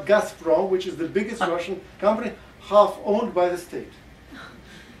nothing but Gazprom, which is the biggest Russian company, half owned by the state.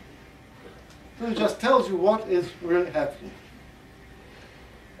 So it just tells you what is really happening.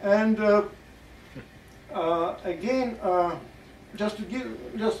 And again, just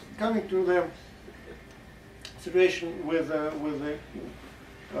coming to the situation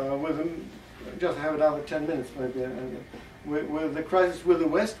just have another 10 minutes maybe, with the crisis with the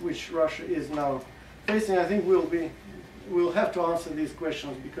West, which Russia is now facing. I think we'll have to answer these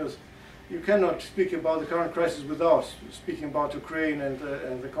questions, because you cannot speak about the current crisis without speaking about Ukraine and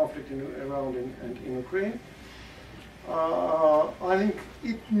the conflict in Ukraine. I think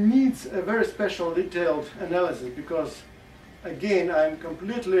it needs a very special, detailed analysis, because, again, I'm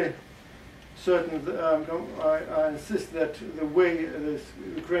completely certain that I insist that the way this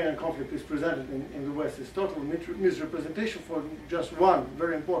Ukrainian conflict is presented in the West is total misrepresentation for just one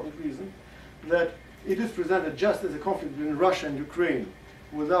very important reason, that it is presented just as a conflict between Russia and Ukraine,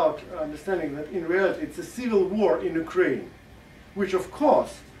 without understanding that in reality it's a civil war in Ukraine, which of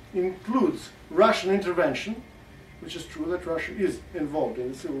course includes Russian intervention, which is true that Russia is involved in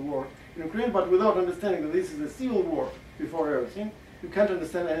the civil war in Ukraine, but without understanding that this is a civil war before everything, you can't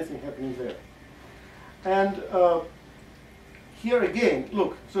understand anything happening there. And here again,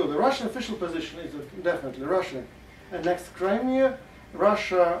 look, so the Russian official position is definitely Russia annexed Crimea.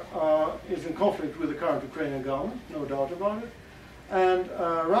 Russia is in conflict with the current Ukrainian government, no doubt about it. And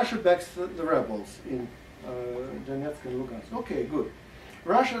Russia backs the rebels in Donetsk and Lugansk. Okay, good.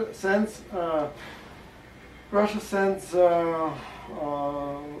 Russia sends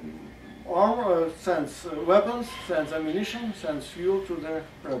sends weapons, sends ammunition, sends fuel to the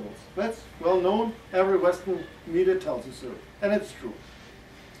rebels. That's well known. Every Western media tells you so, and it's true.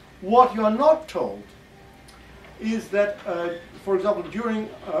 What you are not told is that, for example, during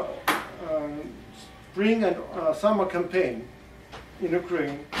spring and summer campaign in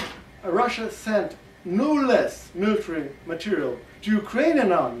Ukraine, Russia sent no less military material to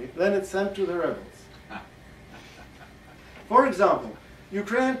Ukrainian army than it sent to the rebels. For example,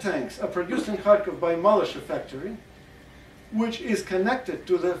 Ukrainian tanks are produced in Kharkov by Malysha factory, which is connected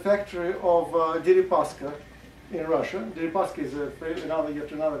to the factory of Deripaska in Russia. Deripaska is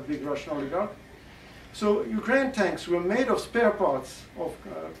yet another big Russian oligarch. So Ukrainian tanks were made of spare parts, of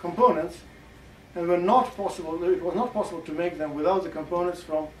components, and it was not possible to make them without the components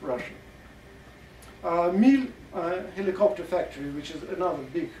from Russia. Mil helicopter factory, which is another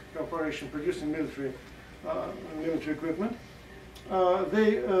big corporation producing military equipment, they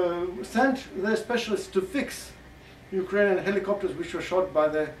sent their specialists to fix Ukrainian helicopters which were shot by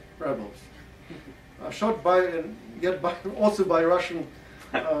the rebels, shot by also by Russian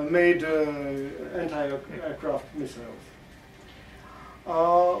made anti-aircraft missiles.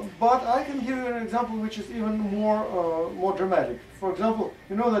 But I can give you an example which is even more dramatic. For example,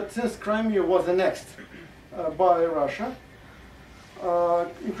 you know that since Crimea was annexed by Russia,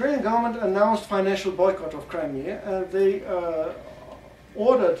 Ukrainian government announced financial boycott of Crimea, and they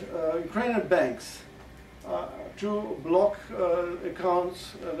ordered Ukrainian banks to block accounts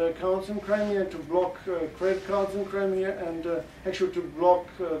in Crimea, to block credit cards in Crimea, and actually to block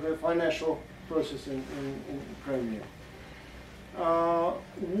the financial process in Crimea.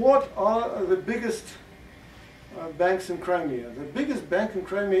 What are the biggest banks in Crimea? The biggest bank in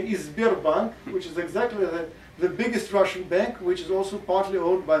Crimea is Sberbank, which is exactly the biggest Russian bank, which is also partly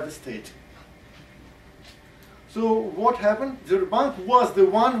owned by the state. So what happened? Sberbank was the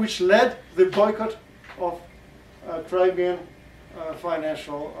one which led the boycott of Crimean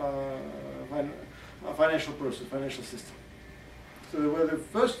financial process, financial system. So they were the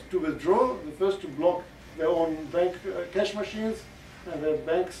first to withdraw, the first to block their own bank cash machines, and the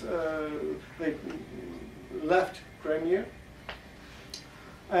banks they left Crimea.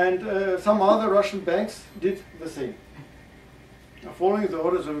 And some other Russian banks did the same, following the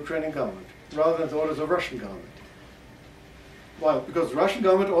orders of Ukrainian government rather than the orders of Russian government. Well, because the Russian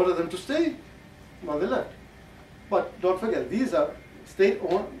government ordered them to stay, well, they left. But don't forget, these are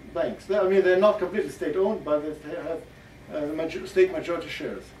state-owned banks. I mean, they're not completely state-owned, but they have state majority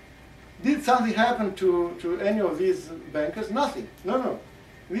shares. Did something happen to any of these bankers? Nothing. No.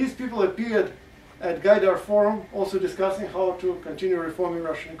 These people appeared at Gaidar Forum also discussing how to continue reforming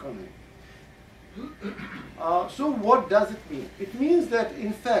Russian economy. So what does it mean? It means that,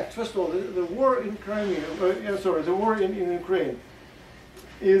 in fact, first of all, the war in Crimea, the war in Ukraine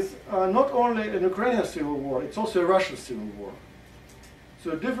is not only an Ukrainian civil war, it's also a Russian civil war.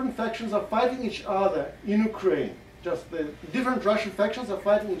 So different factions are fighting each other in Ukraine. Just the different Russian factions are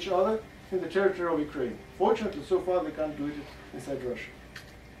fighting each other in the territory of Ukraine. Fortunately, so far they can't do it inside Russia.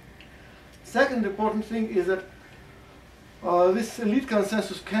 Second important thing is that this elite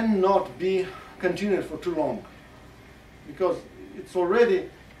consensus cannot be continued for too long, because it's already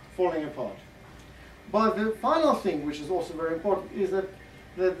falling apart. But the final thing, which is also very important, is that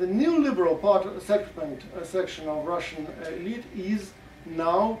the neoliberal section of Russian elite is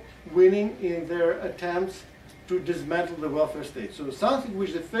now winning in their attempts to dismantle the welfare state. So something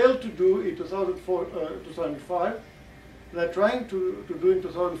which they failed to do in 2005, they're trying to do in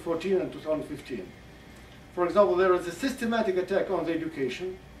 2014 and 2015. For example, there is a systematic attack on the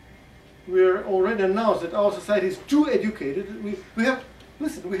education. We already announced that our society is too educated. We have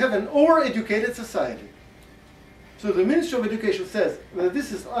an over-educated society. So the Ministry of Education says that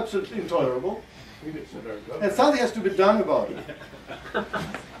this is absolutely intolerable, and something has to be done about it.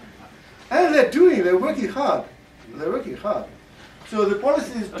 And they're working hard. So the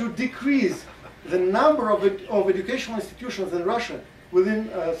policy is to decrease the number of educational institutions in Russia within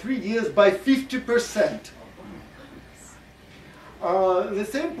 3 years by 50%. The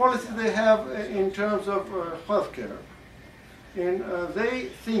same policy they have in terms of healthcare. They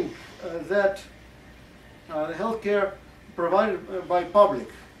think that healthcare provided by public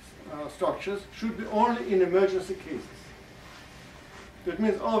structures should be only in emergency cases. That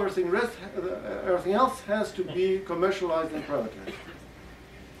means everything else has to be commercialized and privatized.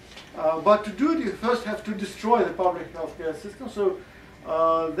 But to do it, you first have to destroy the public healthcare system. So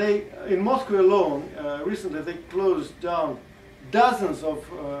in Moscow alone, recently they closed down dozens of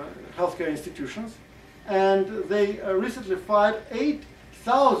healthcare institutions, and they recently fired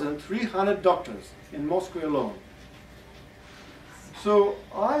 8,300 doctors in Moscow alone. So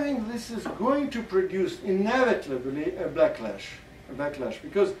I think this is going to produce inevitably a backlash,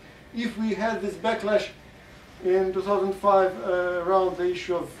 because if we had this backlash in 2005 around the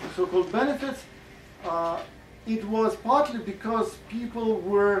issue of so-called benefits, it was partly because people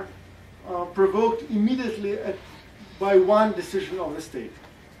were provoked immediately by one decision of the state.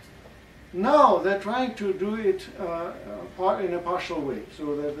 Now they're trying to do it in a partial way,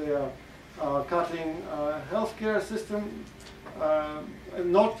 so that they are cutting healthcare system,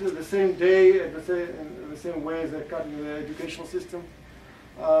 not the same day, in the same way as they're cutting the educational system.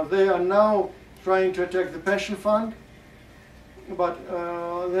 They are now trying to attack the pension fund, but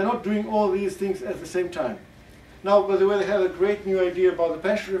they're not doing all these things at the same time. Now, by the way, they have a great new idea about the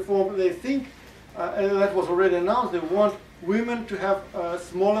pension reform. They think, and that was already announced, they want women to have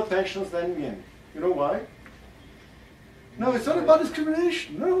smaller pensions than men. You know why? No, it's not about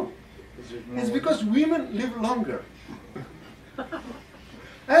discrimination, no. It's because women live longer.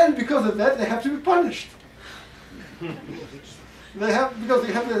 And because of that, they have to be punished.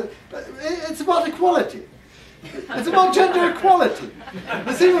 It's about equality. It's about gender equality.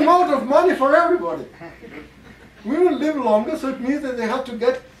 The same amount of money for everybody. Women live longer, so it means that they have to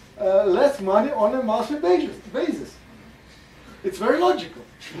get less money on a monthly basis. It's very logical.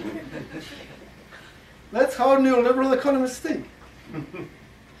 That's how neoliberal economists think.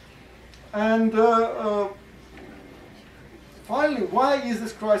 And finally, why is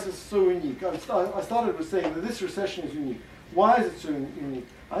this crisis so unique? I started with saying that this recession is unique. Why is it so unique?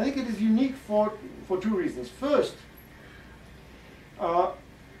 I think it is unique for two reasons. First,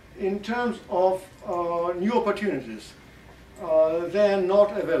 in terms of new opportunities, they're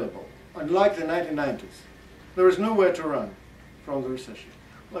not available, unlike the 1990s. There is nowhere to run from the recession.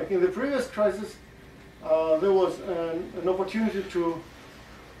 Like in the previous crisis, there was an opportunity to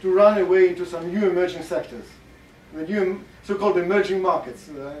run away into some new emerging sectors, the new so-called emerging markets.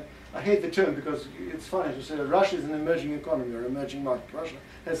 I hate the term because it's funny to say Russia is an emerging economy or emerging market. Russia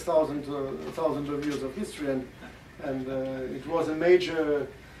has thousands of years of history, and it was a major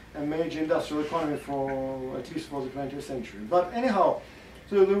industrial economy for at least for the 20th century. But anyhow,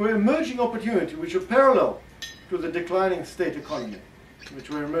 so there were emerging opportunities which are parallel to the declining state economy, which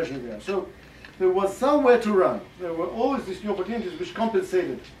were emerging there. So there was somewhere to run. There were always these new opportunities which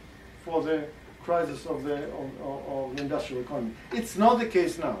compensated for the crisis of the industrial economy. It's not the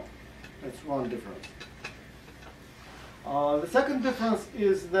case now. That's one difference. The second difference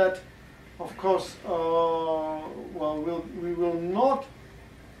is that of course, we will not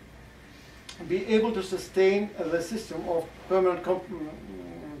be able to sustain the system of permanent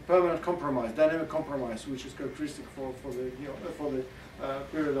compromise, dynamic compromise, which is characteristic for the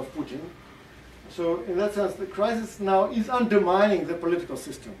period of Putin. So in that sense, the crisis now is undermining the political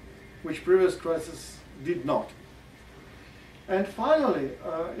system, which previous crisis did not. And finally,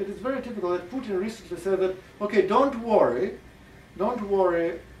 it is very typical that Putin recently said that, okay, don't worry,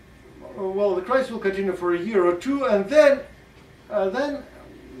 well, the crisis will continue for a year or two, and then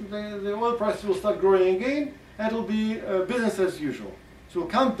the oil prices will start growing again, and it'll be business as usual. So we'll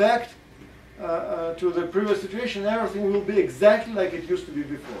come back to the previous situation, and everything will be exactly like it used to be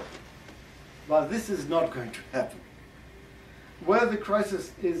before. But this is not going to happen. Whether the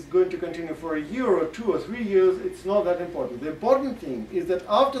crisis is going to continue for a year or 2 or 3 years, it's not that important. The important thing is that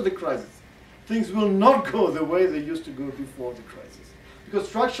after the crisis, things will not go the way they used to go before the crisis, because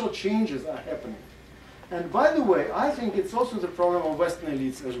structural changes are happening. And by the way, I think it's also the problem of Western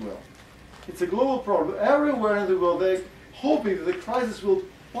elites as well. It's a global problem. Everywhere in the world, they're hoping that the crisis will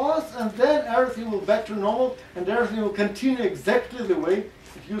pass, and then everything will back to normal, and everything will continue exactly the way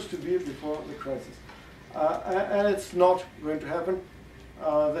it used to be before the crisis. And it's not going to happen.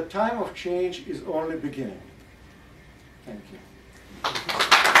 The time of change is only beginning. Thank you.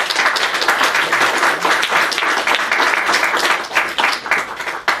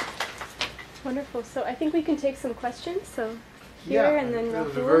 Wonderful. So I think we can take some questions. So here and then It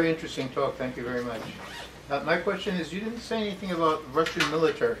was a very interesting talk. Thank you very much. My question is, you didn't say anything about Russian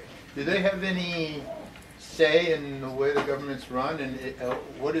military. Do they have any say in the way the government's run, and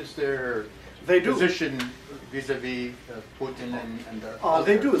what is their position vis-a-vis Putin and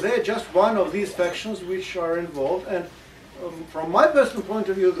they do. They're just one of these factions which are involved. And from my personal point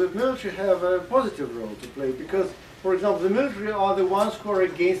of view, the military have a positive role to play because, for example, the military are the ones who are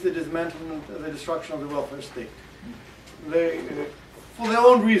against the dismantlement, the destruction of the welfare state. They, for their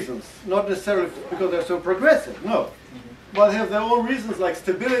own reasons, not necessarily because they're so progressive, no. But they have their own reasons like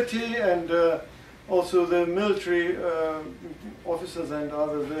stability, and also the military officers and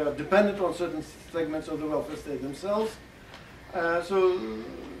others, they are dependent on certain segments of the welfare state themselves.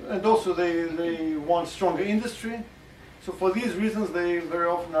 And also they want stronger industry. So for these reasons, they very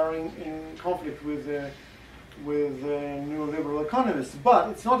often are in conflict with neoliberal economists. But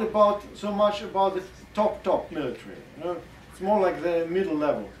it's not about so much about the top military. You know? It's more like the middle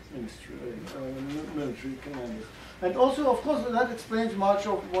level military commanders. And also, of course, that explains much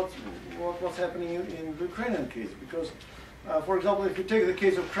of what's happening in the Ukrainian case. Because, for example, if you take the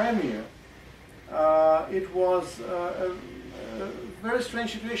case of Crimea, it was a very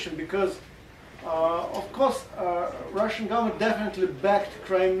strange situation because, of course, Russian government definitely backed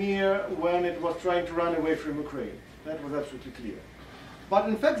Crimea when it was trying to run away from Ukraine. That was absolutely clear. But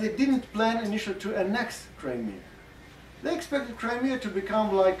in fact, they didn't plan initially to annex Crimea. They expected Crimea to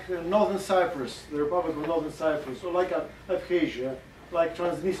become like Northern Cyprus, the Republic of Northern Cyprus, or like Abkhazia, like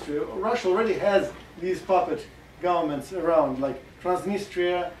Transnistria. Russia already has these puppet governments around, like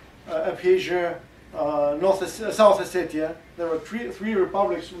Transnistria, Abkhazia, South Ossetia. There are three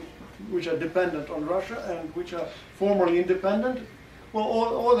republics which are dependent on Russia and which are formally independent. Well,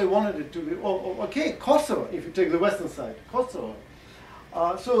 all they wanted it to be, okay, Kosovo, if you take the western side, Kosovo.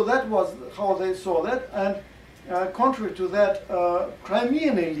 So that was how they saw that. And contrary to that,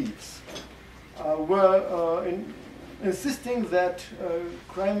 Crimean elites were insisting that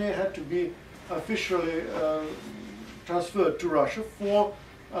Crimea had to be officially transferred to Russia for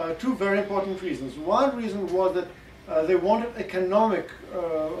two very important reasons. One reason was that they wanted economic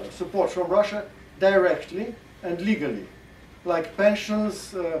support from Russia directly and legally, like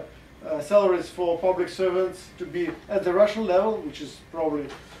pensions, salaries for public servants to be at the Russian level, which is probably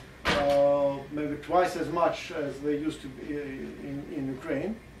maybe twice as much as they used to be in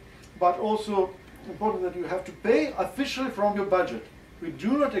Ukraine, but also important that you have to pay officially from your budget. We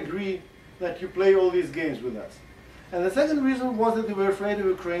do not agree that you play all these games with us. And the second reason was that they were afraid of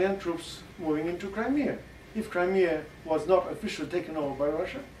Ukrainian troops moving into Crimea. If Crimea was not officially taken over by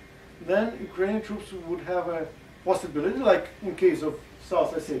Russia, then Ukrainian troops would have a possibility, like in case of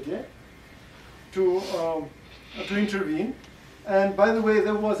South Ossetia, to intervene. And by the way,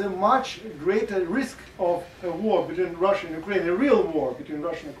 there was a much greater risk of a war between Russia and Ukraine, a real war between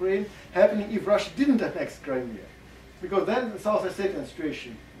Russia and Ukraine, happening if Russia didn't annex Crimea. Because then the South Ossetian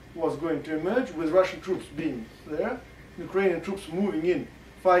situation was going to emerge with Russian troops being there, Ukrainian troops moving in,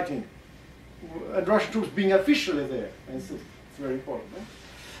 fighting, and Russian troops being officially there. And it's very important.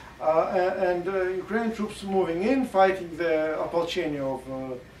 And Ukrainian troops moving in, fighting the Opolchenia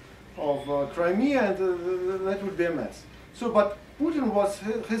of Crimea, and that would be a mess. So, but Putin was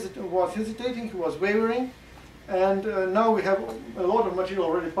hesitating, he was wavering, and now we have a lot of material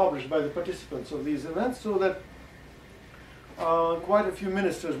already published by the participants of these events, so that quite a few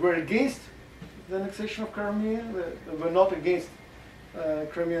ministers were against the annexation of Crimea. They were not against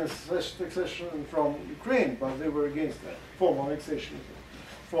Crimean succession from Ukraine, but they were against that formal annexation,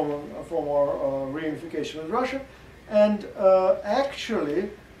 formal reunification with Russia. And actually,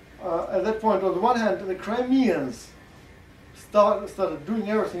 at that point, on the one hand, the Crimeans started doing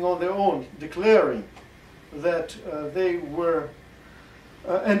everything on their own, declaring that they were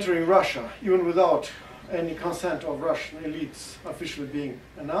entering Russia, even without any consent of Russian elites officially being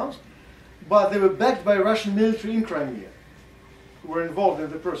announced. But they were backed by Russian military in Crimea, who were involved in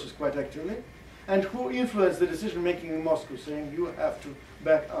the process quite actively, and who influenced the decision-making in Moscow, saying, you have to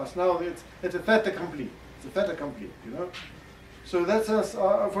back us. Now it's a fait accompli. It's a fait accompli, you know. So in that sense,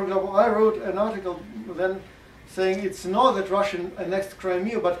 for example, I wrote an article then saying it's not that Russia annexed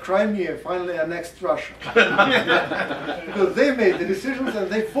Crimea, but Crimea finally annexed Russia. Because they made the decisions and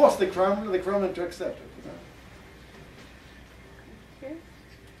they forced the Kremlin to accept it.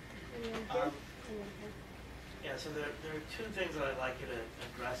 Yeah, so there are two things that I'd like you to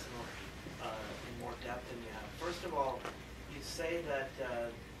address in more depth than you have. First of all, you say that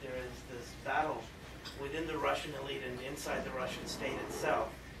there is this battle within the Russian elite and inside the Russian state itself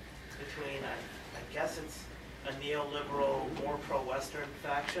between, I guess it's a neoliberal, more pro-Western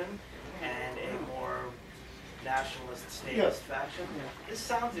faction and a more nationalist, statist faction. Yeah. This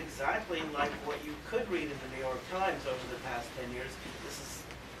sounds exactly like what you could read in the New York Times over the past 10 years. This is,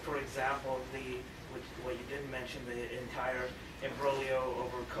 for example, what you didn't mention, the entire imbroglio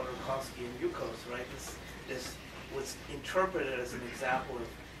over Prokpievsk and Yukos, right? This was interpreted as an example of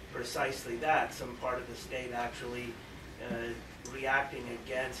precisely that, some part of the state actually reacting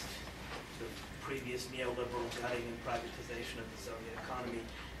against the previous neoliberal gutting and privatization of the Soviet economy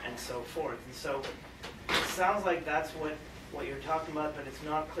and so forth. And so it sounds like that's what you're talking about, but it's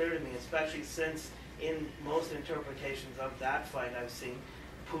not clear to me, especially since in most interpretations of that fight I've seen,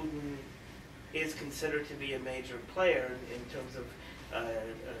 Putin is considered to be a major player in terms of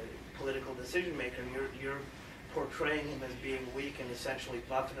political decision maker. You're portraying him as being weak and essentially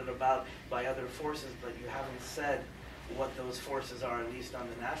buffeted about by other forces, but you haven't said what those forces are, at least on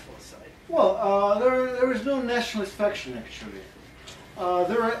the nationalist side. Well, there is no nationalist faction actually.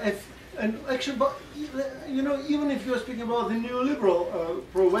 There are, but you know, even if you're speaking about the neoliberal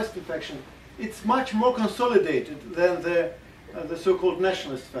pro-Western faction, it's much more consolidated than the so-called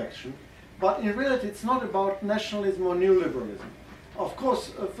nationalist faction. But in reality, it's not about nationalism or neoliberalism. Of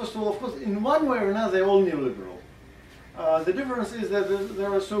course, first of all, in one way or another, they're all neoliberal. The difference is that there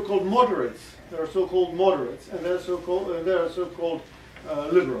are so-called moderates. There are so-called moderates, and there are so-called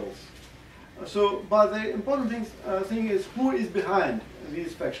liberals. But the important thing is who is behind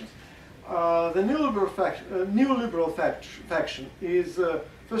these factions. The neoliberal faction is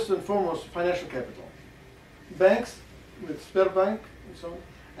first and foremost financial capital. Banks, with Sberbank and so on,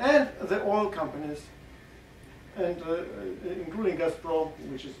 and the oil companies, and including Gazprom,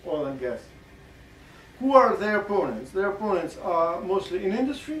 which is oil and gas. Who are their opponents? Their opponents are mostly in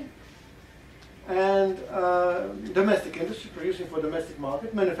industry and domestic industry, producing for domestic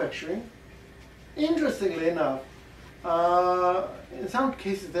market, manufacturing. Interestingly enough, in some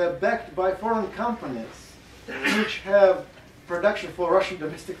cases they're backed by foreign companies which have production for Russian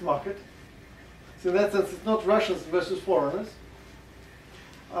domestic market. So in that sense, it's not Russians versus foreigners,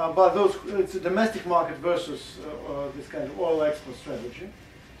 but it's a domestic market versus this kind of oil export strategy.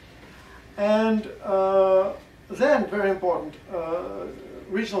 And then, very important,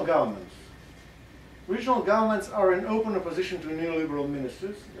 regional governments. Regional governments are in open opposition to neoliberal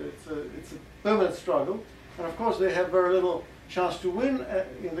ministers. It's a permanent struggle. And of course, they have very little chance to win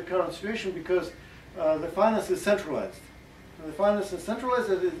in the current situation because the finance is centralized. And the finance is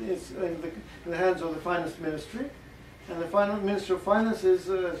centralized, it's in the hands of the finance ministry. And the Minister of Finance is,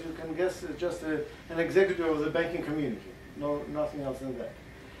 as you can guess, just an executive of the banking community. Nothing else than that.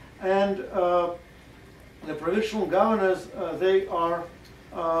 And the provincial governors, they're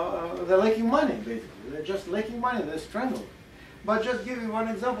lacking money, basically. They're just lacking money, they're strangled. But just give you one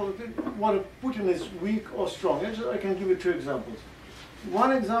example, whether Putin is weak or strong. I can give you two examples.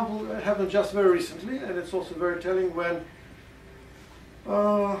 One example happened just very recently, and it's also very telling when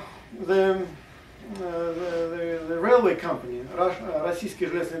the railway company, Российские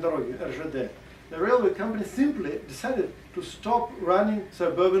железные дороги, РЖД, the railway company simply decided to stop running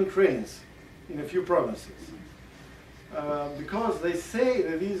suburban trains in a few provinces because they say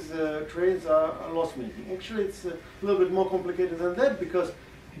that these trains are loss-making. Actually, it's a little bit more complicated than that because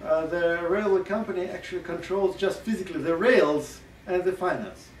the railway company actually controls just physically the rails and the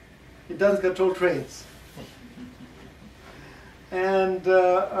finance. It doesn't control trains. And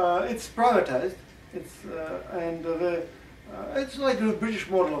it's privatized. It's like the British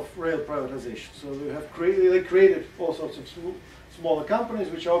model of rail privatization. So they created all sorts of smaller companies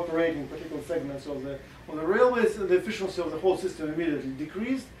which are operating particular segments of the railways. The efficiency of the whole system immediately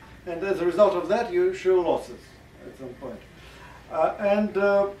decreased, and as a result of that, you show losses at some point.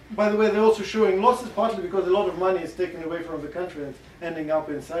 By the way, they're also showing losses partly because a lot of money is taken away from the country and ending up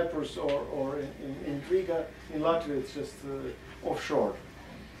in Cyprus or in Riga. In Latvia, it's just offshore.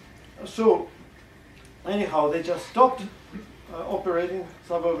 So anyhow, they just stopped operating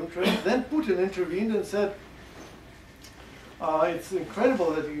suburban trains. Then Putin intervened and said, it's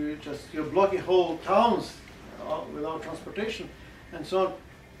incredible that you're blocking whole towns without transportation and so on.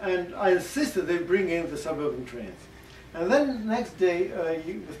 And I insisted they bring in the suburban trains. And then next day,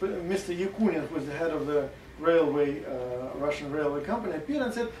 Mr. Yakunin, who was the head of the Russian railway company, appeared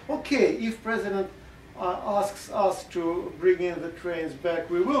and said, okay, if President asks us to bring in the trains back,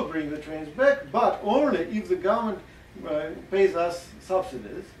 we will bring the trains back, but only if the government pays us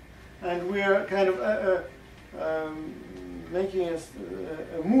subsidies. And we are kind of making a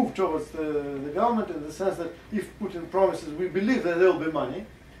move towards the government in the sense that if Putin promises, we believe that there will be money,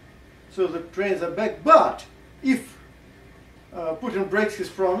 so the trains are back, but if Putin breaks his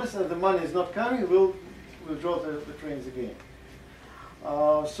promise and the money is not coming, we'll withdraw the trains again.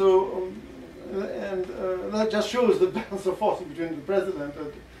 That just shows the balance of force between the president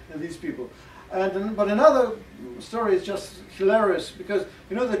and these people. But another story is just hilarious, because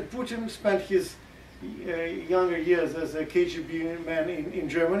you know that Putin spent his younger years as a KGB man in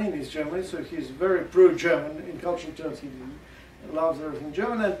Germany, in East Germany, so he's very pro-German in cultural terms. He loves everything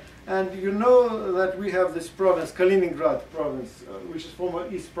German, and you know that we have this province, Kaliningrad province, which is former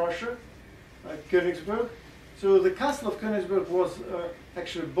East Prussia, Königsberg. So the castle of Königsberg was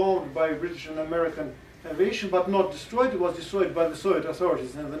actually bombed by British and American aviation, but not destroyed. It was destroyed by the Soviet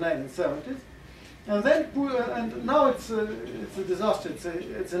authorities in the 1970s. And then, and now it's a disaster.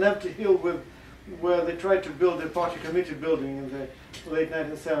 It's an empty hill where they tried to build a party committee building in the late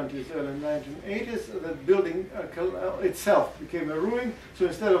 1970s, early 1980s. That building itself became a ruin. So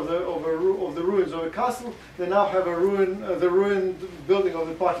instead of the ruins of a castle, they now have the ruined building of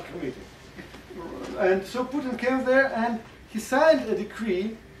the party committee. And so Putin came there and he signed a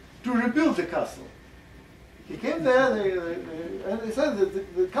decree to rebuild the castle. He came there and he said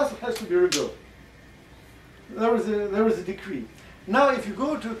that the castle has to be rebuilt. There was a decree. Now, if you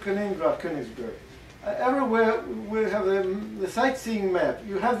go to Königsberg, everywhere we have the sightseeing map.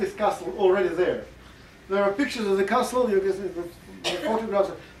 You have this castle already there. There are pictures of the castle. You can see the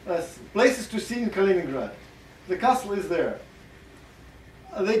photographs, places to see in Kaliningrad. The castle is there.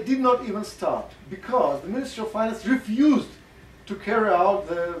 They did not even start because the Ministry of Finance refused to carry out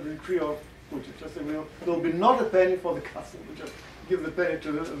the decree of Putin. Just say, there will be not a penny for the castle. We just give the penny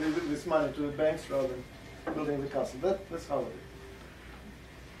to this money to the banks rather than building the castle. That's how it is.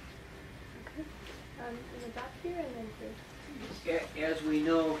 In the back here and then here. As we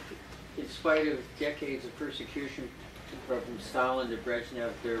know, in spite of decades of persecution from Stalin to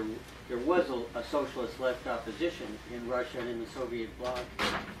Brezhnev, there was a socialist left opposition in Russia and in the Soviet bloc.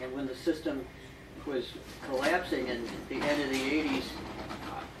 And when the system was collapsing at the end of the 80s,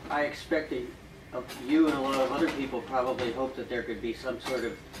 I expected you and a lot of other people probably hoped that there could be some sort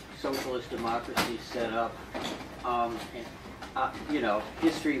of socialist democracy set up. You know,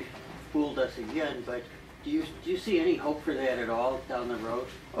 history fooled us again, but do you see any hope for that at all down the road?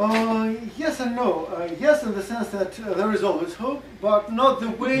 Yes and no. Yes, in the sense that there is always hope, but not the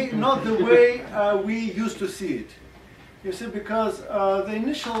way we used to see it. You see, because the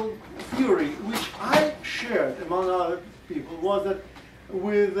initial theory, which I shared among other people, was that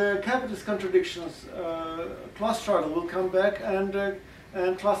with capitalist contradictions, class struggle will come back and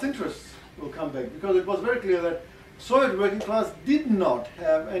class interests will come back, because it was very clear that Soviet working class did not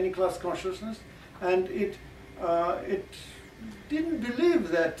have any class consciousness, and it didn't believe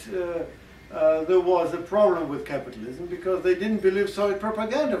that there was a problem with capitalism, because they didn't believe Soviet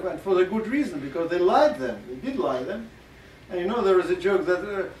propaganda, and for the good reason, because they lied them. They did lie them. And you know, there is a joke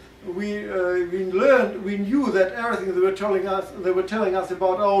that we knew that everything they were telling us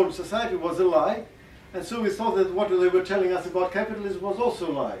about our own society was a lie, and so we thought that what they were telling us about capitalism was also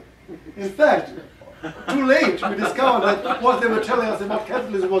a lie. In fact, too late, we discovered that what they were telling us about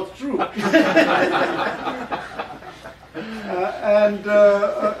capitalism was true. I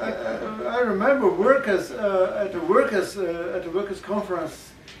remember workers at a workers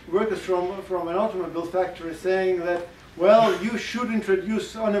conference, workers from an automobile factory saying that well, you should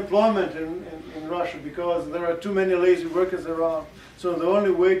introduce unemployment in Russia because there are too many lazy workers around. So the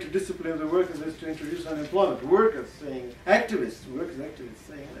only way to discipline the workers is to introduce unemployment. Workers saying, activists, workers activists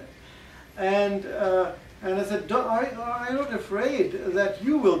saying that. And I said, are you not afraid that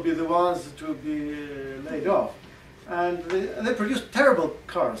you will be the ones to be laid off? And they produce terrible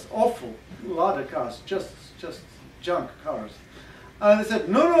cars, awful Lada cars, just junk cars. And they said,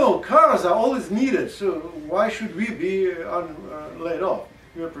 no, cars are always needed, so why should we be laid off?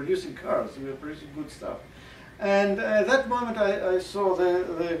 We are producing cars, we are producing good stuff. And at that moment I saw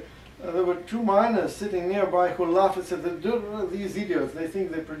there were two miners sitting nearby who laughed and said, these idiots, they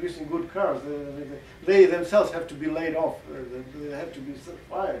think they're producing good cars. They themselves have to be laid off, they have to be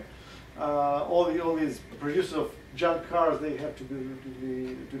fired. All these producers of junk cars, they have to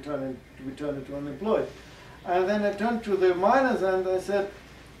be turned into unemployed. And then I turned to the miners and I said,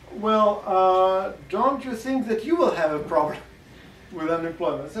 well, don't you think that you will have a problem with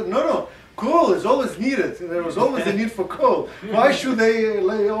unemployment? I said, no, coal is always needed. There was always a need for coal. Why should they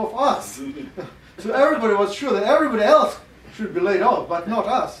lay off us? So everybody was sure that everybody else should be laid off, but not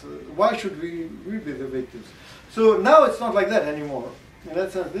us. Why should we be the victims? So now it's not like that anymore. In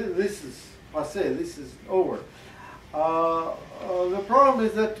that sense, this is passé, this is over. The problem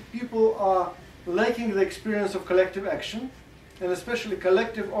is that people are lacking the experience of collective action, and especially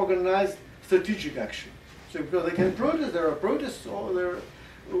collective organized strategic action. So because they can protest, there are protests,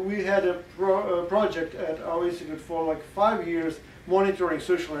 we had a project at our institute for like 5 years monitoring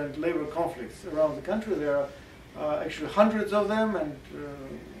social and labor conflicts around the country. There are actually hundreds of them, and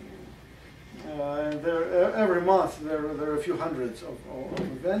every month there are a few hundreds of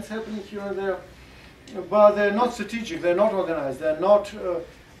events happening here and there. But they're not strategic, they're not organized, they're not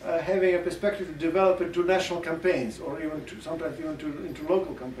having a perspective to develop into national campaigns, or even sometimes even into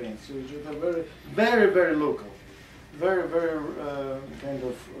local campaigns. So they're very local, very kind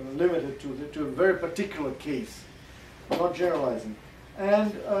of limited to a very particular case, not generalizing.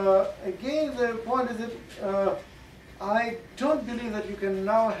 And again, the point is that I don't believe that you can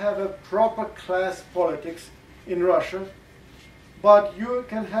now have a proper class politics in Russia, but you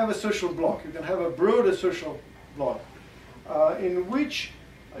can have a social bloc. You can have a broader social bloc in which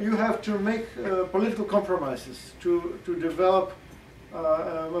you have to make political compromises to develop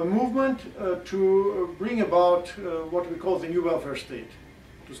a movement to bring about what we call the new welfare state,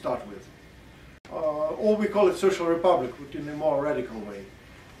 to start with. Or we call it social republic, but in a more radical way.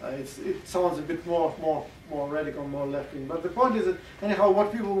 It sounds a bit more radical, more left-wing. But the point is that, anyhow,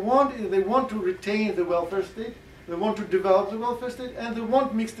 what people want is they want to retain the welfare state, they want to develop the welfare state, and they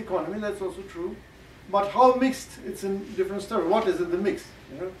want mixed economy. That's also true. But how mixed, it's a different story. What is in the mix?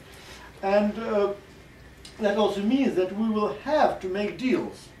 You know? And that also means that we will have to make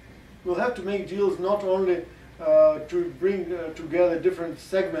deals. We'll have to make deals not only to bring together different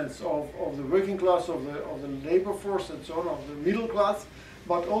segments of the working class, of the labor force and so on, of the middle class,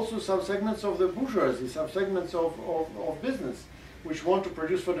 but also some segments of the bourgeoisie, some segments of business, which want to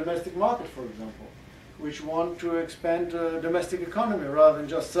produce for domestic market, for example, which want to expand domestic economy rather than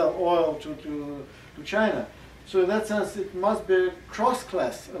just sell oil to China. So in that sense, it must be a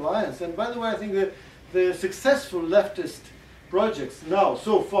cross-class alliance. And by the way, I think the successful leftist projects now,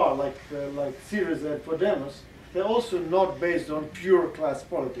 so far, like Syriza and Podemos, they're also not based on pure class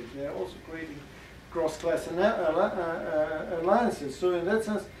politics. They're also creating cross-class alliances. So in that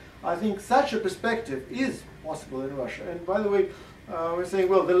sense, I think such a perspective is possible in Russia. And by the way, we're saying,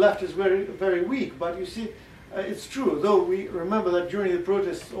 well, the left is very weak, but you see, it's true, though we remember that during the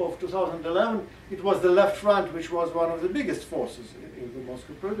protests of 2011, it was the left front which was one of the biggest forces in the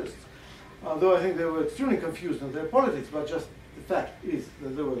Moscow protests. Though I think they were extremely confused in their politics, but just the fact is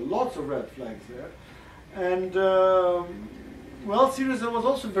that there were lots of red flags there. And, well, Syriza was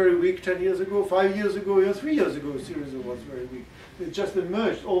also very weak 10 years ago, 5 years ago, even 3 years ago, Syriza was very weak. It just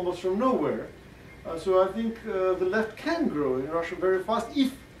emerged almost from nowhere. So I think the left can grow in Russia very fast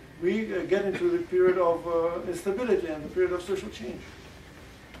if we get into the period of instability and the period of social change.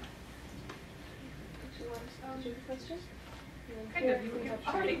 Do you want to answer the question? Kind of. You've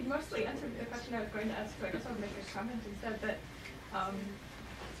already mostly answered the question I was going to ask, so I guess I'll make a comment instead. That I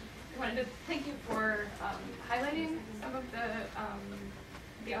wanted to thank you for highlighting some of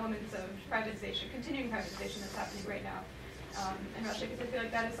the elements of privatization, continuing privatization that's happening right now in Russia, because I feel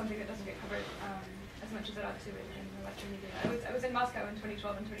like that is something that doesn't get covered as much as it ought to in the Western media. I was in Moscow in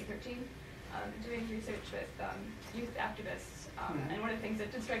 2012 and 2013 doing research with youth activists, and one of the things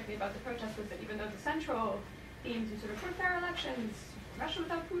that did strike me about the protest was that even though the central themes, you sort of for fair elections, Russia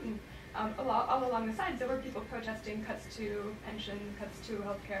without Putin, all along the sides, there were people protesting cuts to pension, cuts to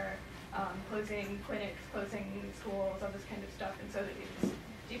healthcare, closing clinics, closing schools, all this kind of stuff, and so that it was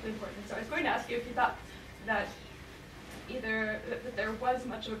deeply important. So I was going to ask you if you thought that either that there was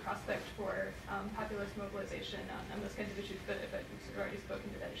much of a prospect for populist mobilization on those kinds of issues, but you've already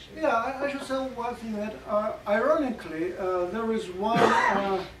spoken to that issue. Yeah, I should say one thing that, ironically, there is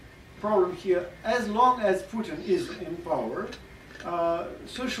one problem here. As long as Putin is in power,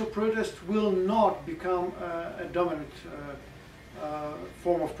 social protest will not become a dominant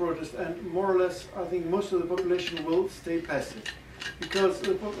form of protest, and more or less, I think most of the population will stay passive, because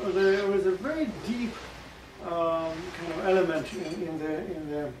there is a very deep kind of element in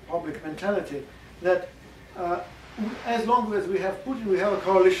the public mentality that as long as we have Putin, we have a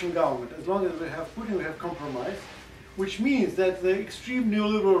coalition government. As long as we have Putin, we have compromise, which means that the extreme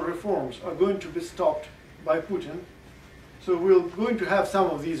neoliberal reforms are going to be stopped by Putin. So we're going to have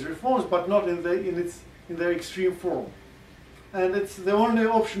some of these reforms, but not in their extreme form. And it's the only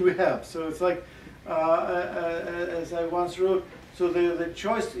option we have. So it's like, as I once wrote, so the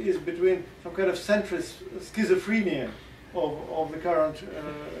choice is between some kind of centrist schizophrenia of the current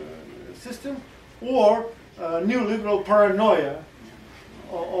system, or neoliberal paranoia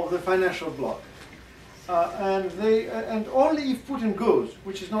of the financial bloc. And only if Putin goes,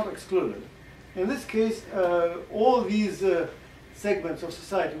 which is not excluded. In this case, all these segments of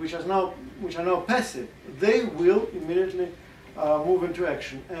society which are now passive, they will immediately move into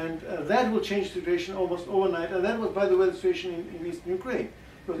action, and that will change the situation almost overnight. And that was, by the way, the situation in Eastern Ukraine,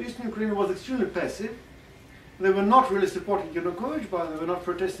 because Eastern Ukraine was extremely passive. They were not really supporting Yanukovych, but they were not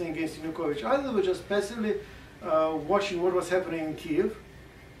protesting against Yanukovych either. They were just passively watching what was happening in Kiev,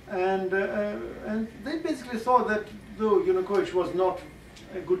 and they basically thought that though Yanukovych was not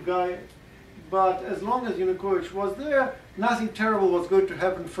a good guy, but as long as Yanukovych was there, nothing terrible was going to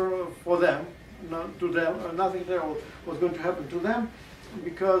happen for them. To them, nothing terrible was going to happen to them,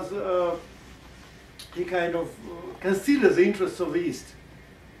 because he kind of considered the interests of the East.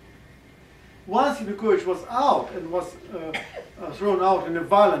 Once Yanukovych was out and was thrown out in a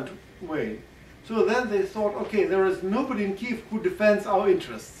violent way, so then they thought, okay, there is nobody in Kiev who defends our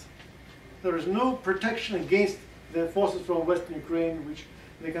interests. There is no protection against the forces from Western Ukraine, which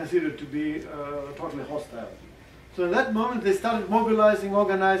they considered to be totally hostile. So in that moment, they started mobilizing,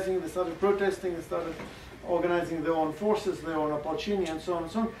 organizing, they started protesting, they started organizing their own forces, their own opolchenia, and so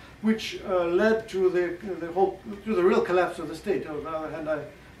on, which led to the real collapse of the state. On the other hand,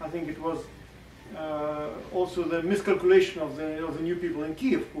 I think it was also the miscalculation of the new people in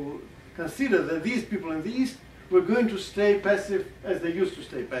Kiev, who considered that these people in the East were going to stay passive as they used to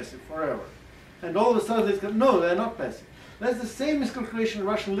stay passive forever. And all of a sudden, they said, no, they're not passive. That's the same miscalculation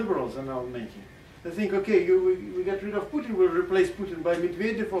Russian liberals are now making. They think, okay, we get rid of Putin, we'll replace Putin by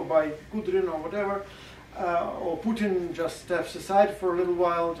Medvedev or by Kudrin or whatever, or Putin just steps aside for a little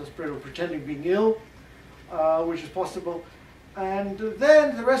while, just pretending being ill, which is possible, and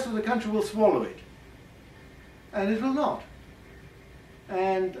then the rest of the country will swallow it. And it will not.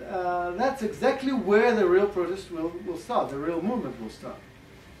 And that's exactly where the real protest will start, the real movement will start.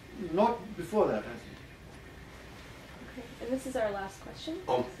 Not before that, I think. Okay, and this is our last question.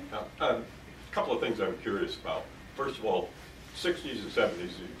 A couple of things I'm curious about. First of all, 60s and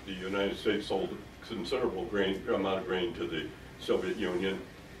 70s, the United States sold a considerable amount of grain to the Soviet Union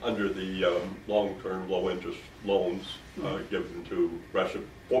under the long-term, low-interest loans given to Russia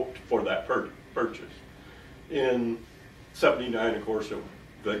for that purchase. In 79, of course,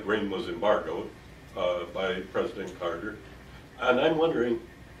 the grain was embargoed by President Carter. And I'm wondering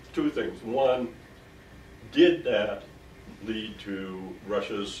two things. One, did that lead to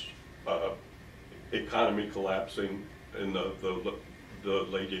Russia's economy collapsing in the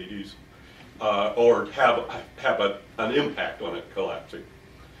late 80s, or have an impact on it collapsing?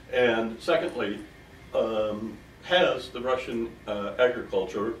 And secondly, has the Russian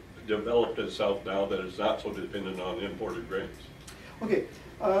agriculture developed itself now that it's not so dependent on imported grains? Okay,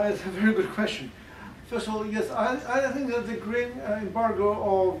 it's a very good question. First of all, yes, I think that the grain embargo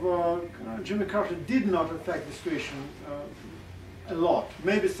of Jimmy Carter did not affect the situation a lot,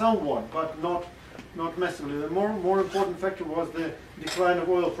 maybe somewhat, but not massively. The more important factor was the decline of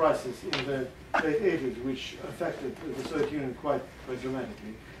oil prices in the late 80s, which affected the Soviet Union quite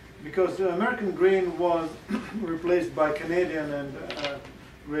dramatically, because American grain was replaced by Canadian and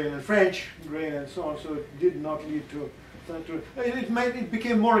grain and French grain and so on. So it did not lead to it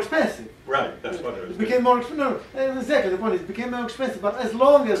became more expensive. Right, that's what it was. It became more expensive. No, exactly the point. It became more expensive, but as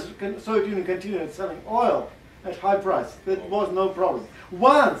long as the Soviet Union continued selling oil at high price, that was no problem.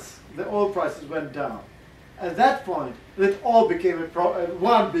 Once the oil prices went down, at that point, it all became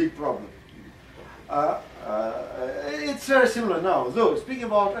one big problem. It's very similar now. Though, speaking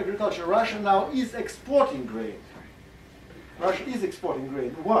about agriculture, Russia now is exporting grain. Russia is exporting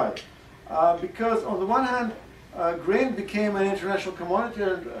grain. Why? Because on the one hand, grain became an international commodity,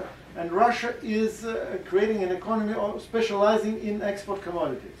 and Russia is creating an economy specializing in export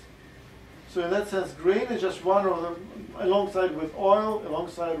commodities. So in that sense, grain is just one of them, alongside with oil,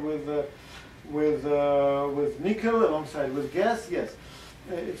 alongside with nickel, alongside with gas. Yes,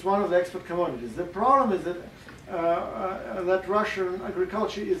 it's one of the export commodities. The problem is that that Russian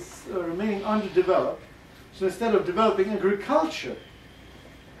agriculture is remaining underdeveloped. So instead of developing agriculture,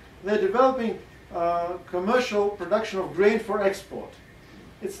 they're developing commercial production of grain for export.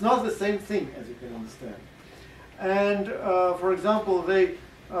 It's not the same thing, as you can understand. And for example, they're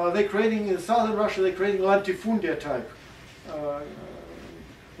creating in southern Russia, they're creating latifundia type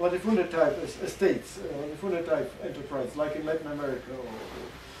estates, latifundia type enterprise, like in Latin America,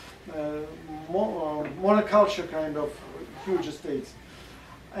 or monoculture kind of huge estates.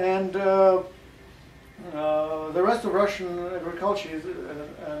 And the rest of Russian agriculture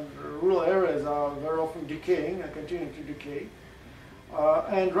and rural areas are very often decaying and continuing to decay.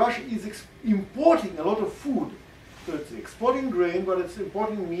 And Russia is importing a lot of food. So it's exporting grain, but it's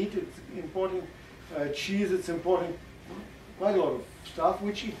importing meat, it's importing cheese, it's importing quite a lot of stuff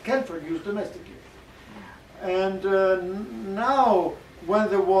which it can produce domestically. And now, when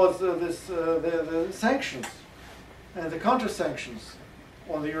there was the sanctions and the counter-sanctions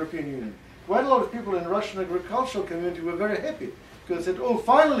on the European Union, quite a lot of people in the Russian agricultural community were very happy because they said, oh,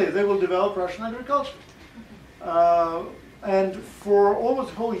 finally they will develop Russian agriculture. And for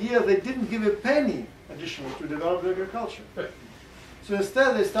almost a whole year, they didn't give a penny additional to develop the agriculture. So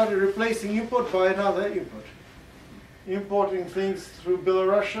instead, they started replacing import by another import. Importing things through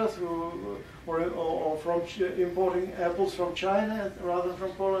Belarus, or from importing apples from China rather than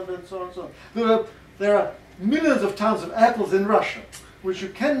from Poland, and so on and so on. There are millions of tons of apples in Russia, which you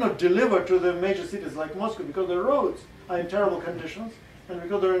cannot deliver to the major cities like Moscow because the roads are in terrible conditions, and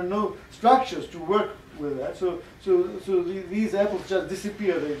because there are no structures to work with that. So these apples just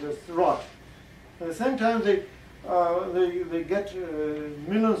disappear; they just rot. At the same time, they get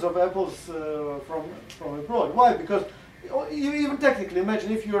millions of apples from abroad. Why? Because even technically,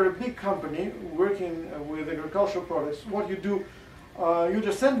 imagine if you're a big company working with agricultural products, what you do, you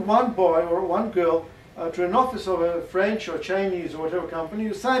just send one boy or one girl to an office of a French or Chinese or whatever company,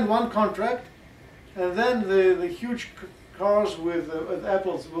 you sign one contract, and then the huge cars with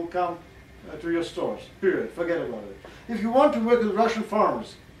apples will come to your stores, period. Forget about it. If you want to work with Russian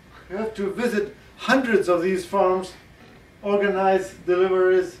farmers, you have to visit hundreds of these farms, organize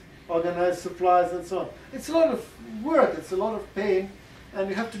deliveries, organize supplies, and so on. It's a lot of work, it's a lot of pain, and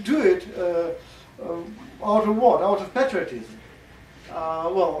you have to do it out of what? Out of patriotism.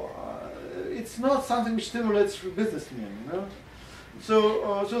 It's not something which stimulates businessmen, you know.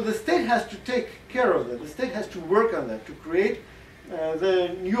 So the state has to take care of that. The state has to work on that, to create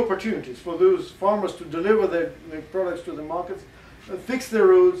the new opportunities for those farmers to deliver their products to the markets, fix their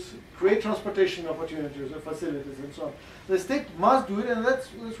roads, create transportation opportunities and facilities, and so on. The state must do it, and that's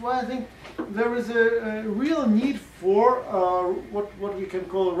why I think there is a real need for what we can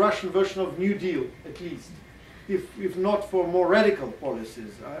call a Russian version of New Deal, at least, if not for more radical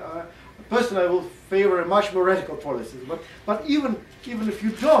policies. Personally, I will favor a much more radical policies. But even if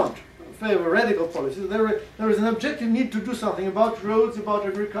you don't favor radical policies, there is an objective need to do something about roads, about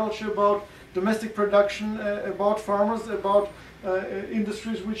agriculture, about domestic production, about farmers, about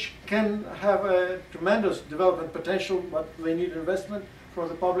industries which can have a tremendous development potential, but they need investment from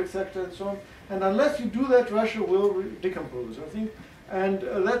the public sector and so on. And unless you do that, Russia will decompose, I think. And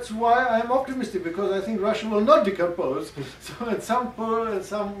that's why I'm optimistic, because I think Russia will not decompose. So in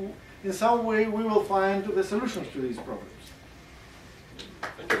some way, we will find the solutions to these problems.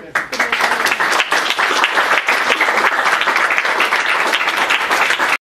 Thank you.